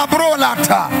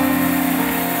Talabrolata.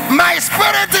 My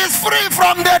spirit is free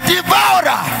from the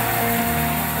devourer.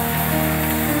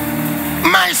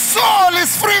 My soul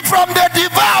is free from the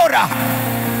devourer.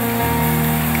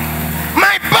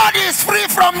 My body is free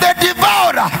from the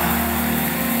devourer.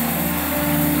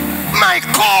 My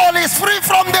call is free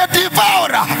from the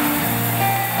devourer.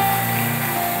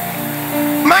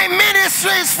 My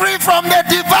ministry is free from the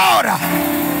devourer.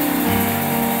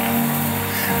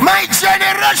 My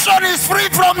generation is free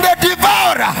from the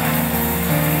devourer.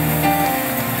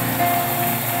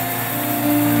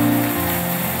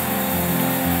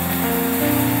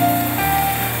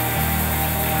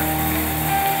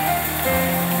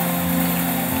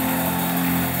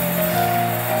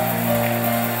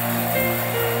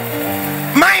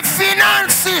 My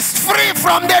finance is free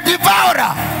from the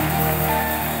devourer.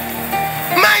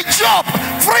 My job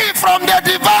free from the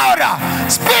devourer.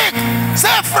 Speak.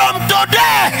 Say, from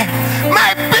today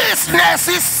my business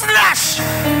is snatched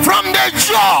from the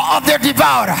jaw of the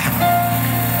devourer.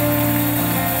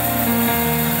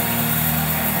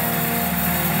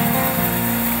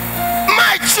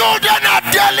 My children are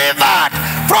delivered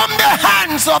from the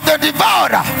hands of the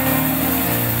devourer.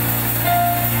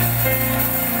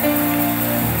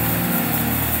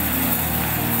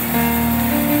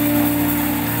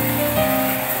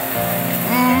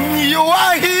 You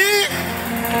are here,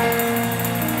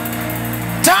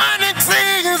 turning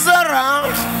things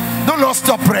around. Do not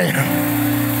stop praying.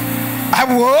 I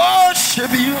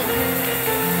worship you.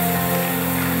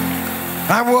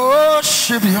 I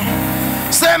worship you.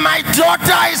 Say, my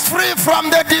daughter is free from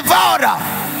the devourer.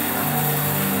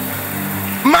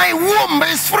 My womb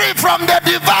is free from the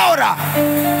devourer.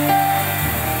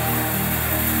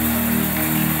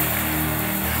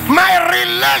 My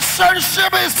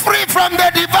relationship is free from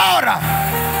the devourer.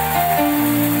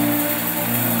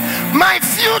 My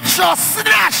future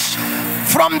snatched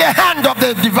from the hand of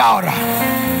the devourer.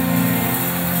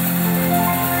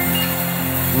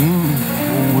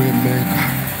 Waymaker,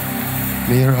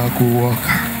 miracle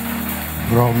worker,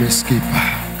 promise keeper,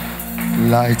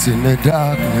 light in the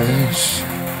darkness.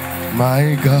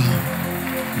 My God,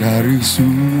 there is you.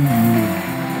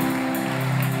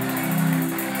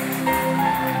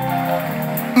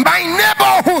 My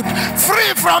neighborhood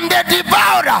free from the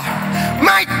devourer.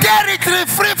 My territory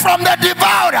free from the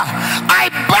devourer. I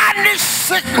banish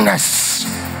sickness.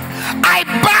 I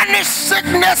banish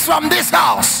sickness from this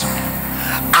house.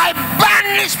 I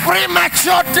banish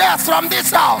premature death from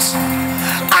this house.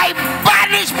 I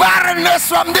banish barrenness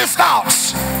from this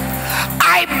house.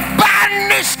 I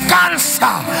banish cancer.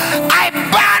 I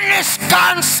banish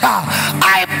cancer.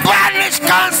 I banish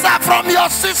cancer from your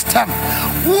system.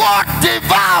 What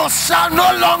devours shall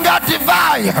no longer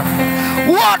devour.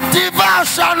 What devours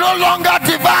shall no longer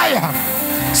devour.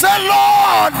 Say,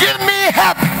 Lord, give me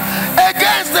help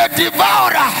against the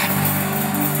devourer.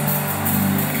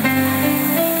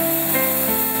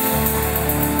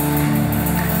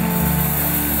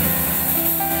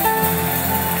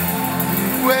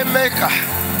 Waymaker,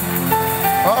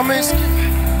 promise keeper.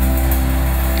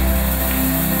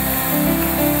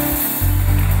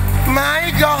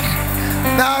 My God,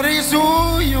 that is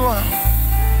who you are.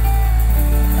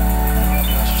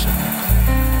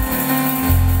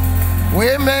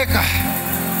 Waymaker,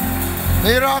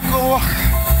 miracle worker,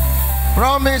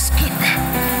 promise keeper,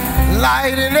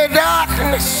 light in the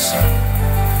darkness.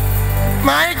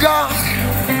 My God,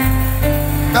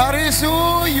 that is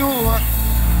who you are.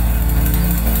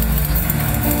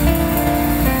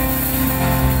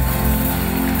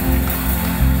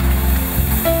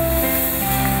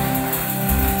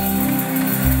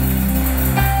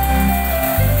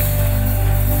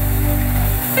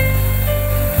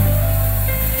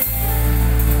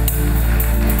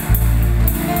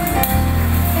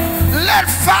 Let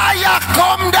fire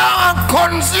come down and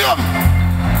consume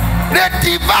the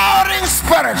devouring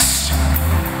spirits.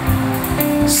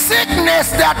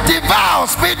 Sickness that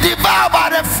devours be devoured by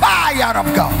the fire of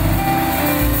God.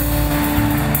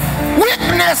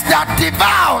 weakness that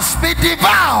devours be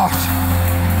devoured.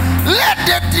 Let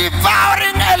the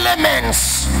devouring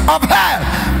elements of hell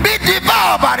be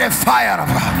devoured by the fire of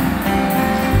God.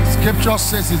 Scripture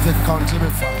says it's a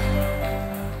consuming fire.